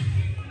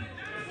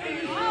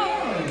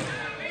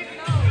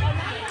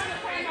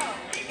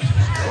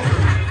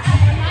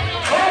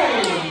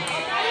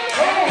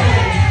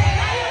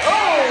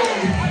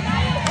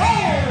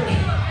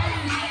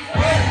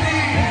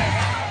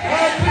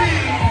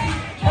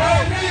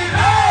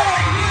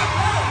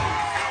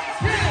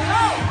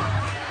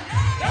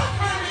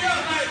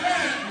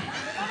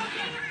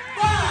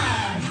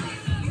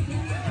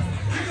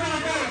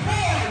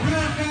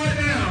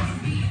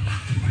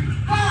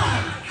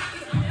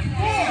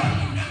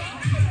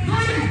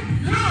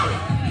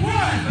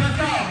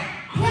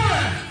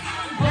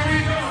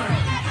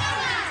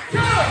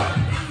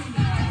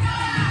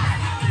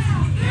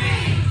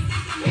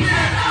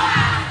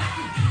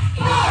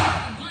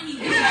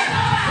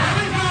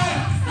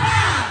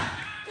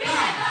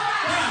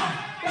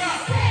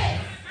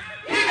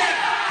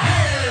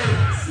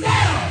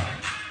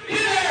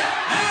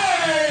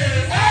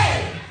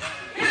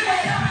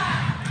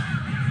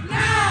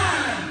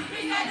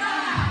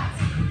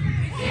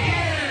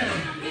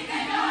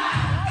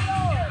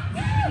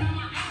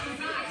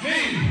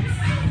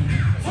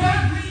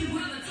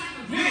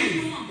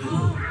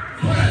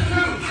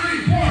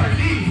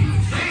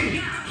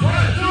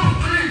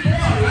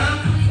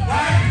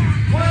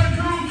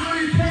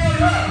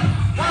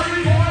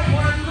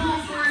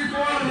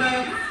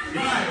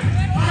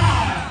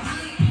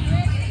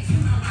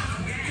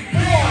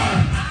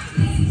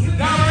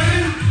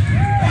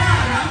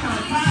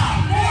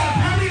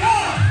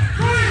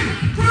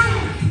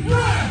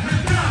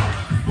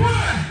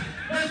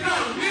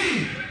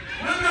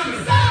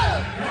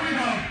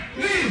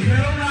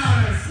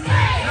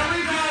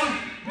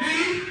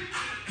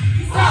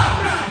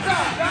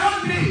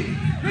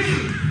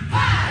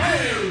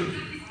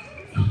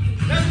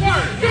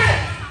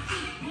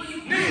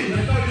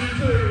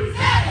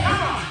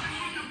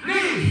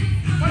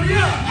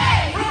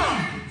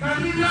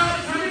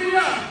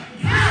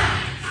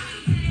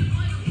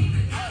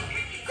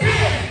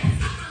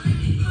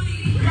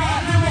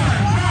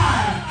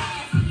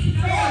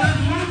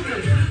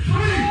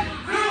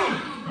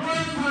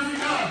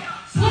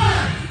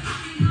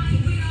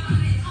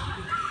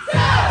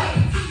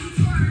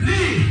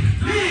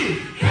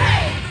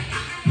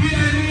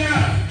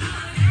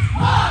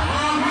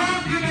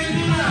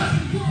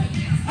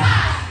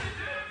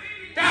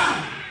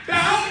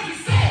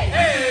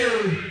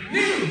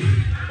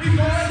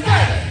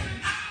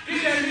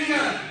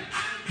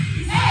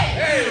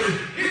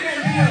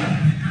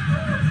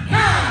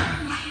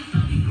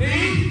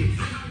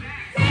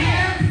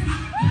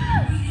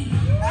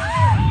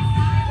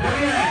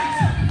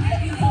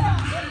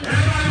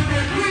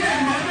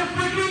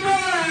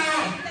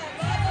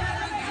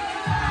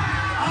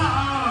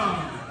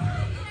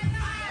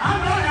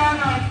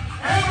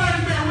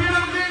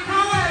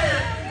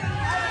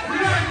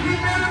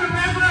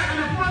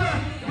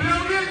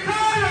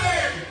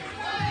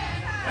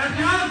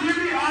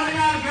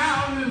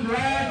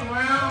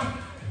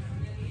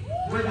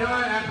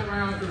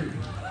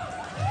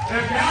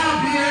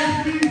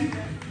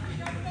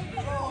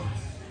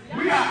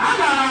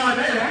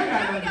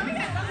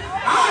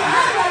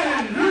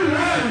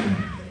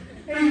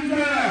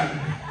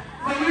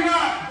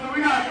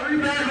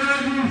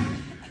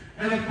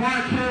 and a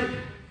front kick,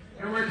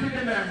 and we're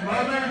kicking that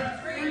mother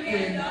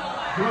freaking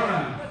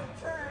God.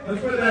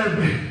 Let's put that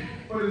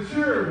for the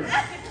children.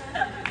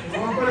 We're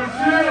going to put the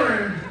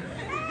children.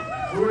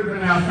 We would have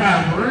been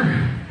outside for it.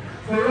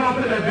 So we're going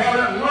to put that ball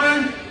up.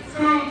 1,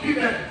 2, keep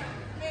that.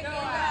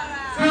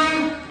 2,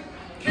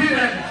 keep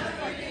that.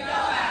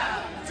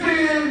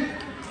 10,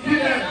 keep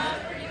that.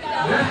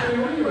 That's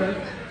where you at.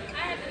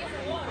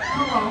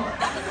 Come on.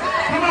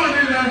 Come on,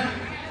 Nina.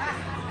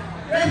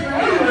 That's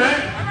where you at.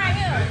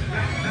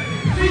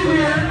 She's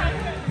here.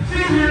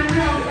 She's here. We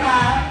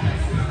outside.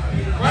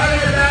 Right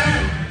there,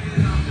 man.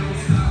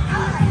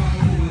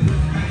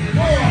 4,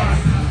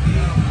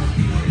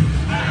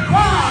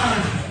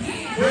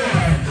 5, 4,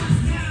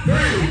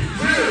 3,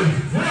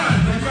 2,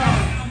 1. Let's go.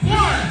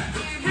 1,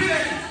 get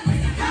it.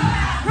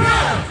 2,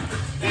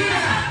 get it.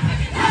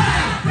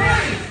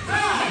 3, 4,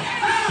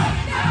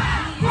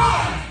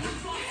 5,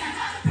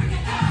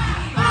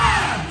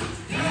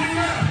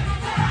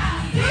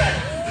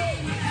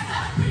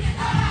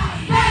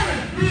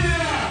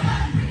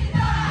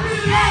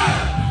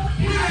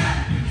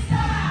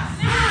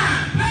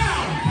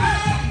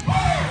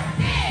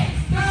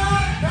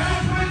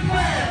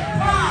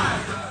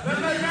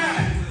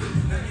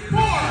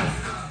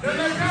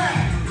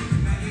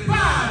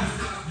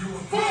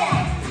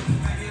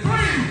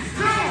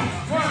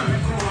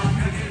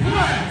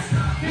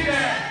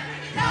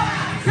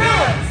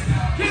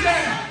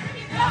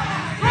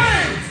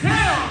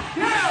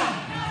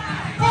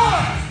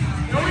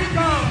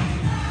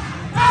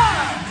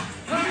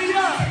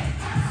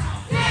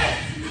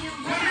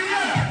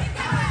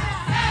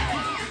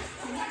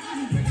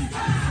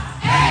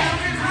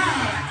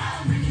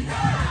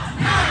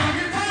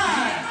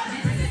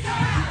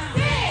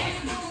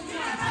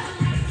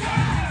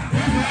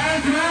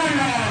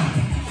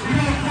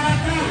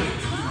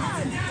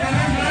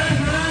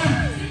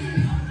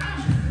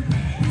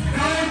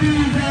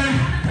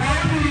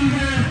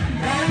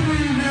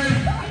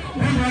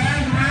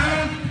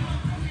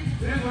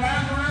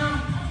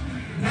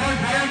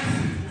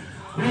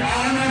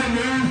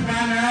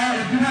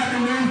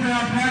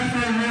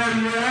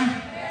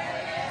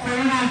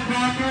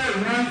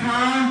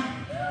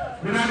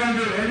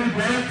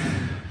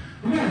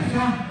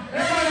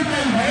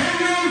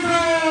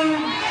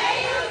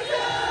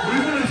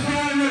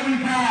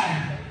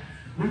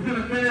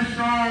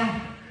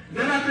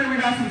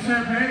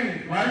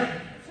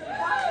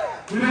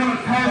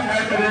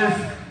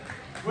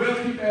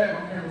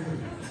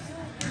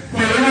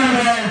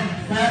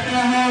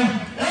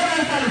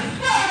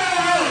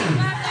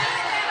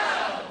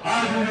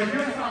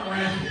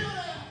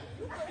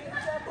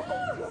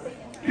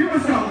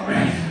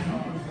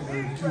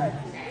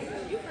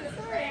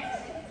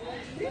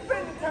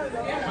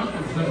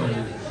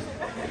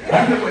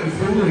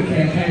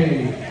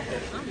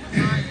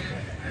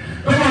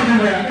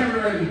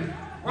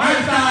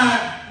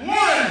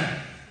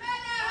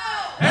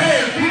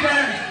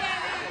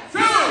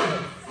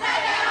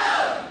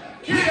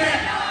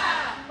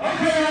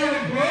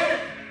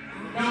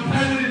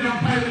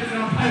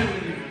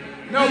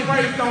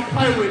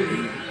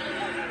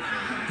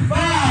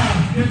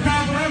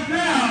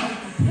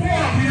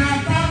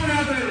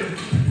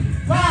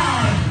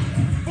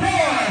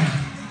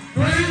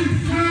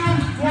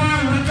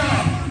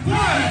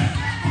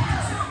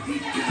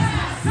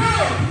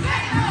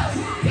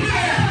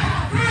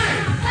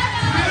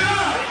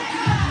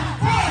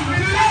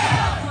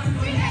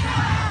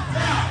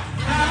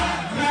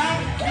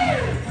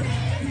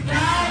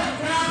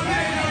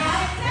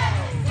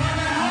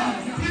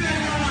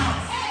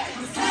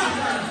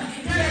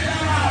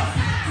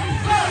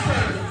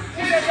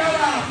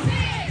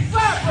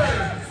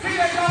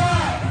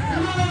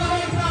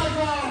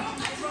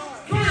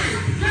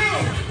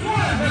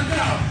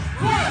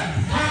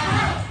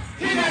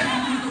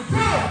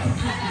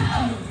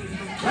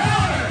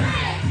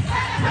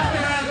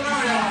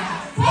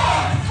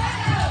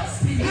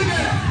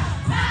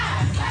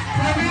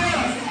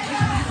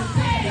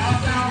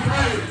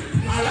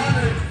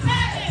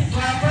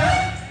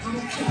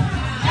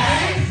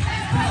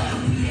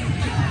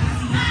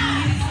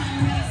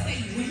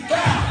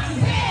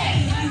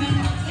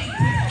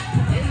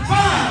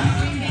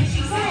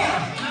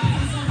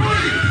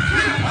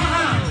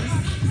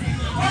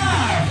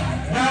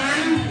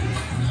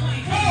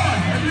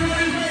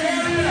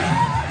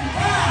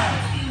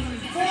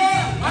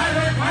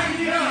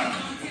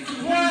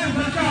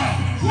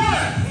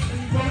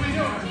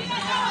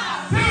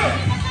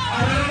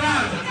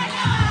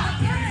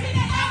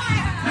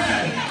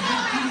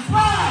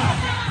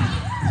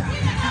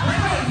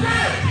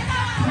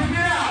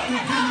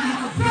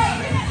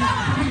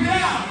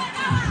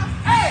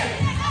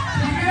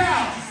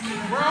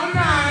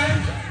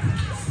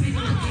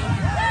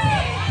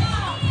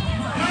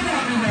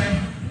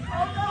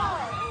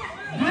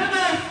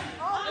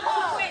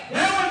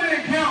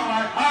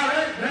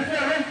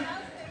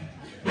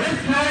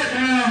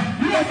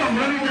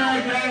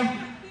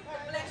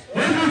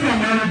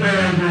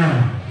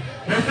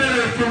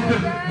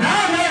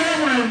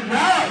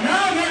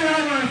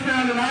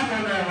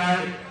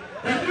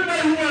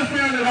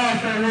 Now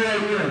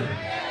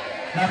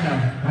Okay.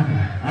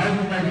 I was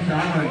just making sure.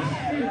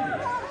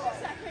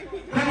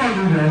 Come on,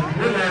 DJ.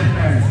 Good last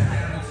pass.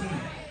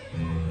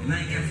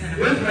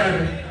 This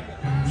better.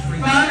 So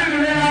I need to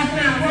hear y'all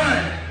saying what?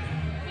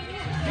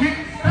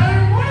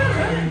 Same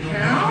word.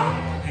 Count.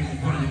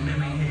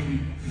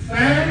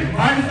 Same.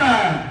 Right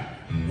side.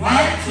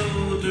 Right.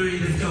 2, 3,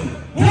 let's go.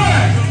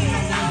 What?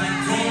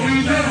 What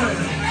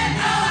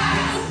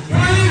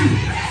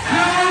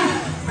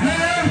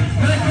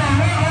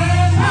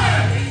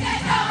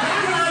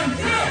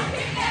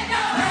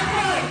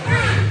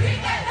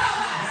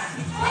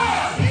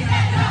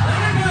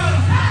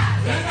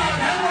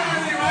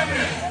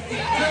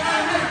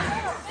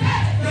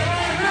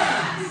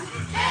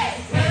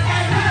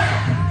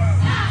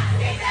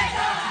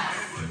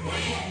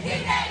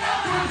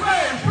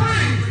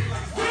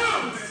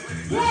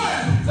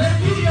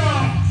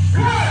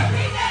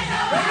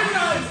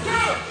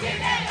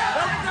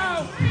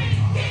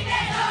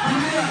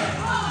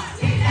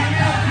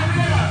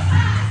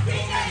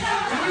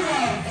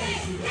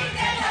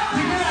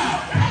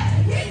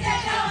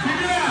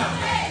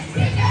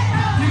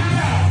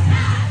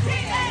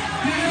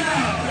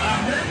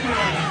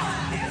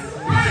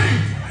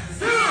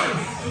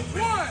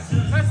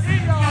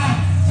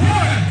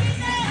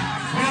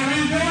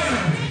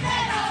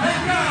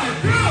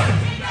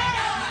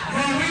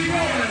are we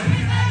doing?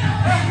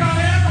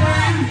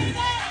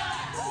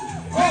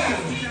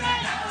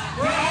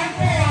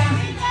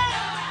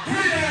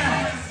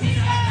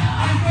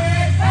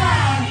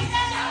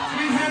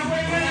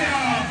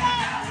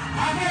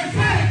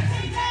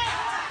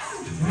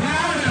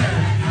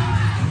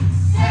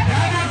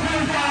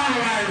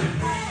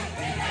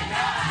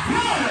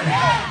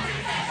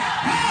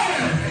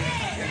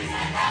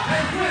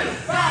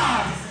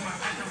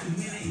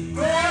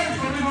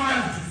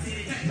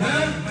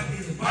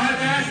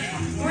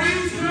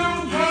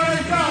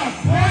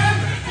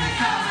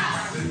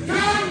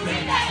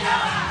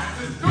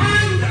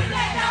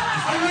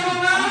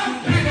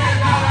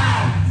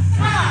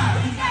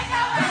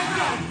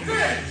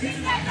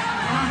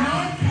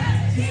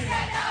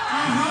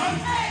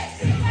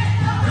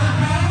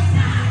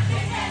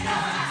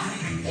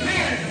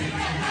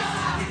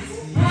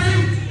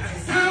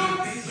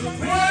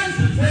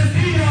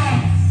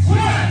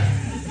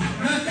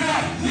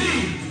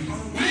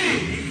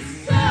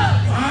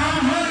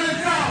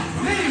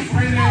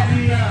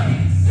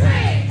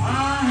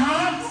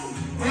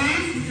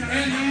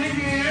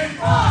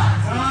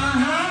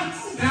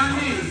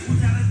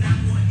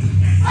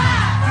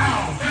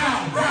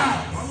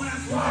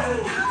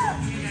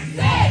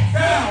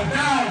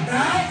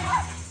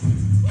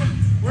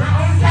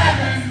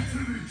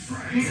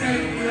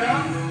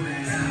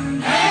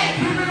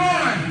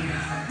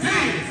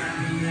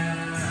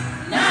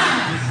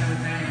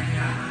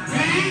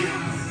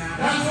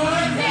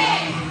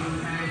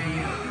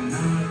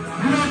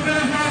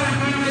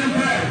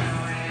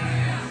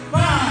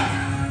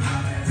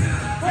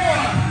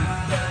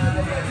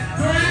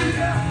 3,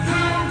 2,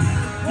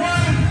 1,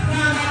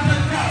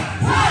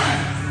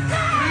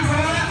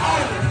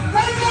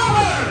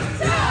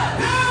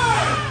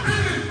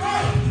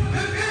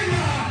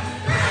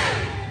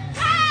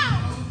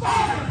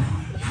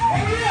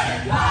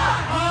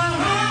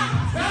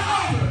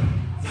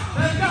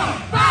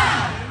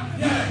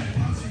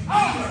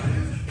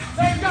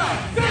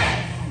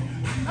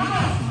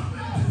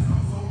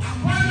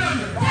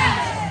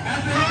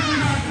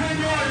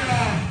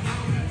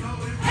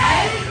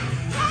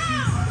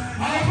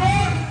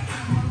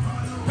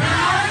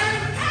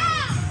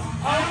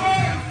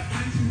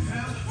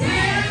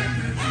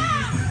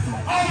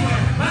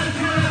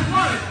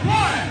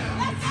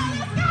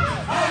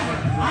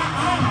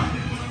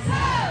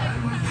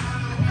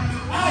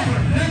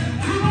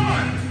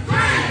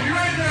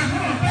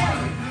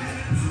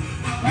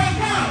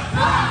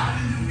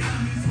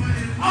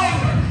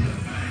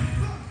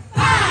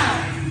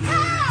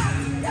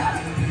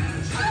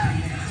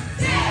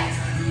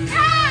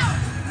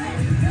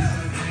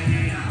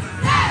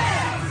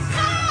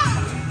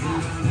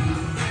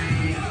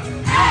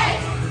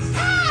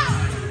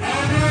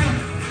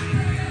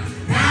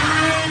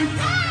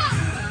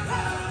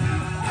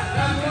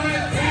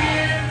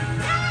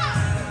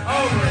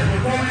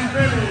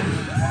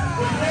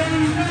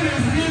 let's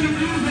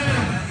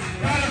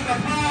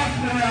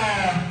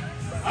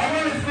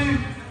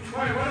go.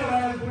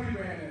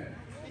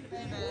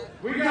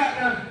 We got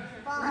the,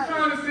 we're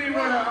trying to see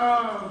where the,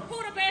 Who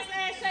the best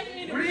ass shaking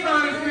in the we're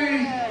trying to see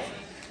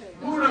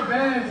who the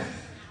best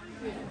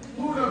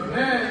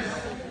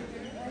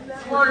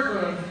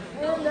twerker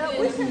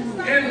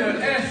in the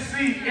SC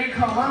in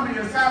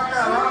Columbia, South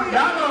Carolina.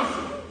 Y'all know,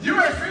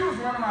 USC was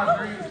one of my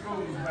dream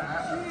schools,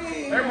 but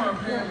they weren't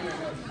paying me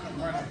enough to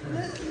run it.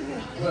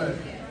 But,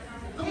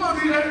 come on,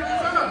 DJ,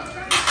 shut up.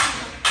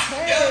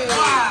 Hey,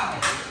 wow.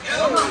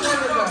 Where my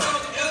brothers at?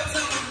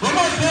 Where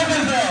my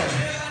brothers at?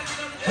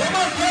 Where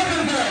my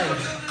brothers at?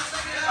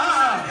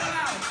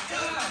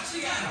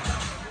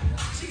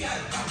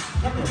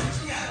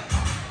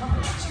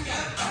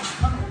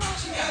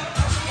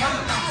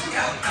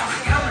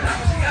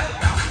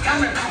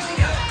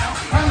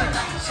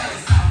 Come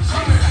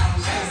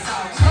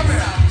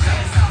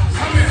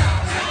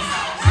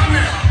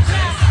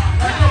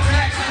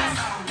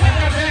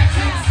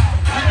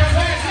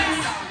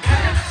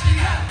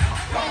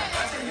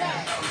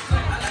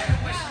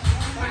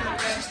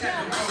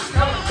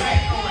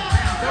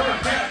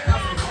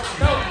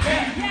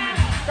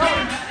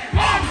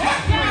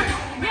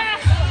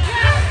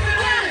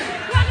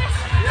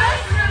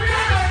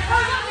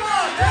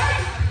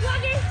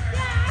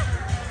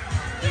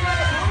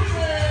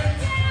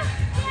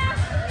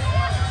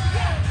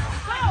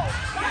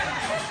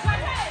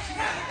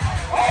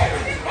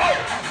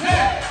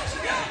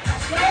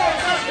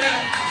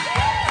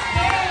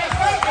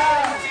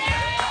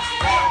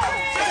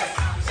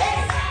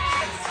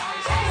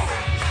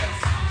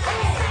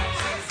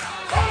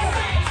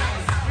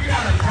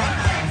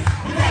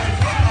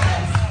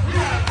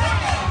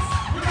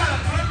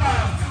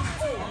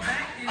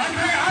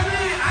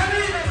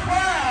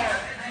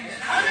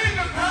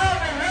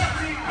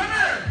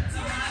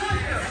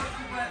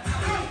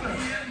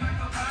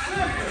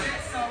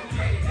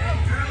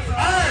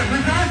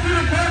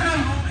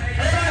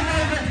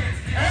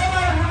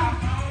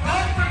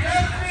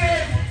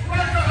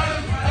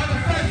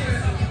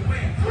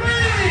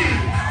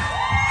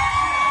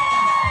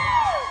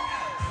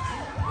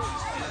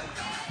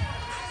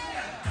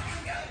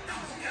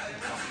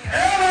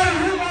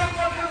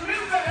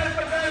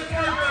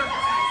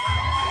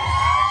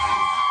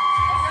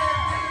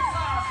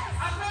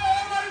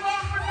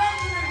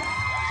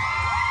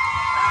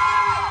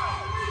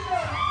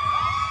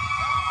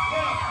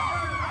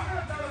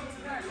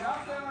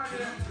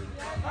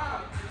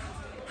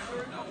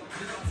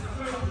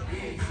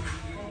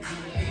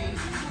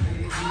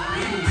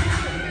We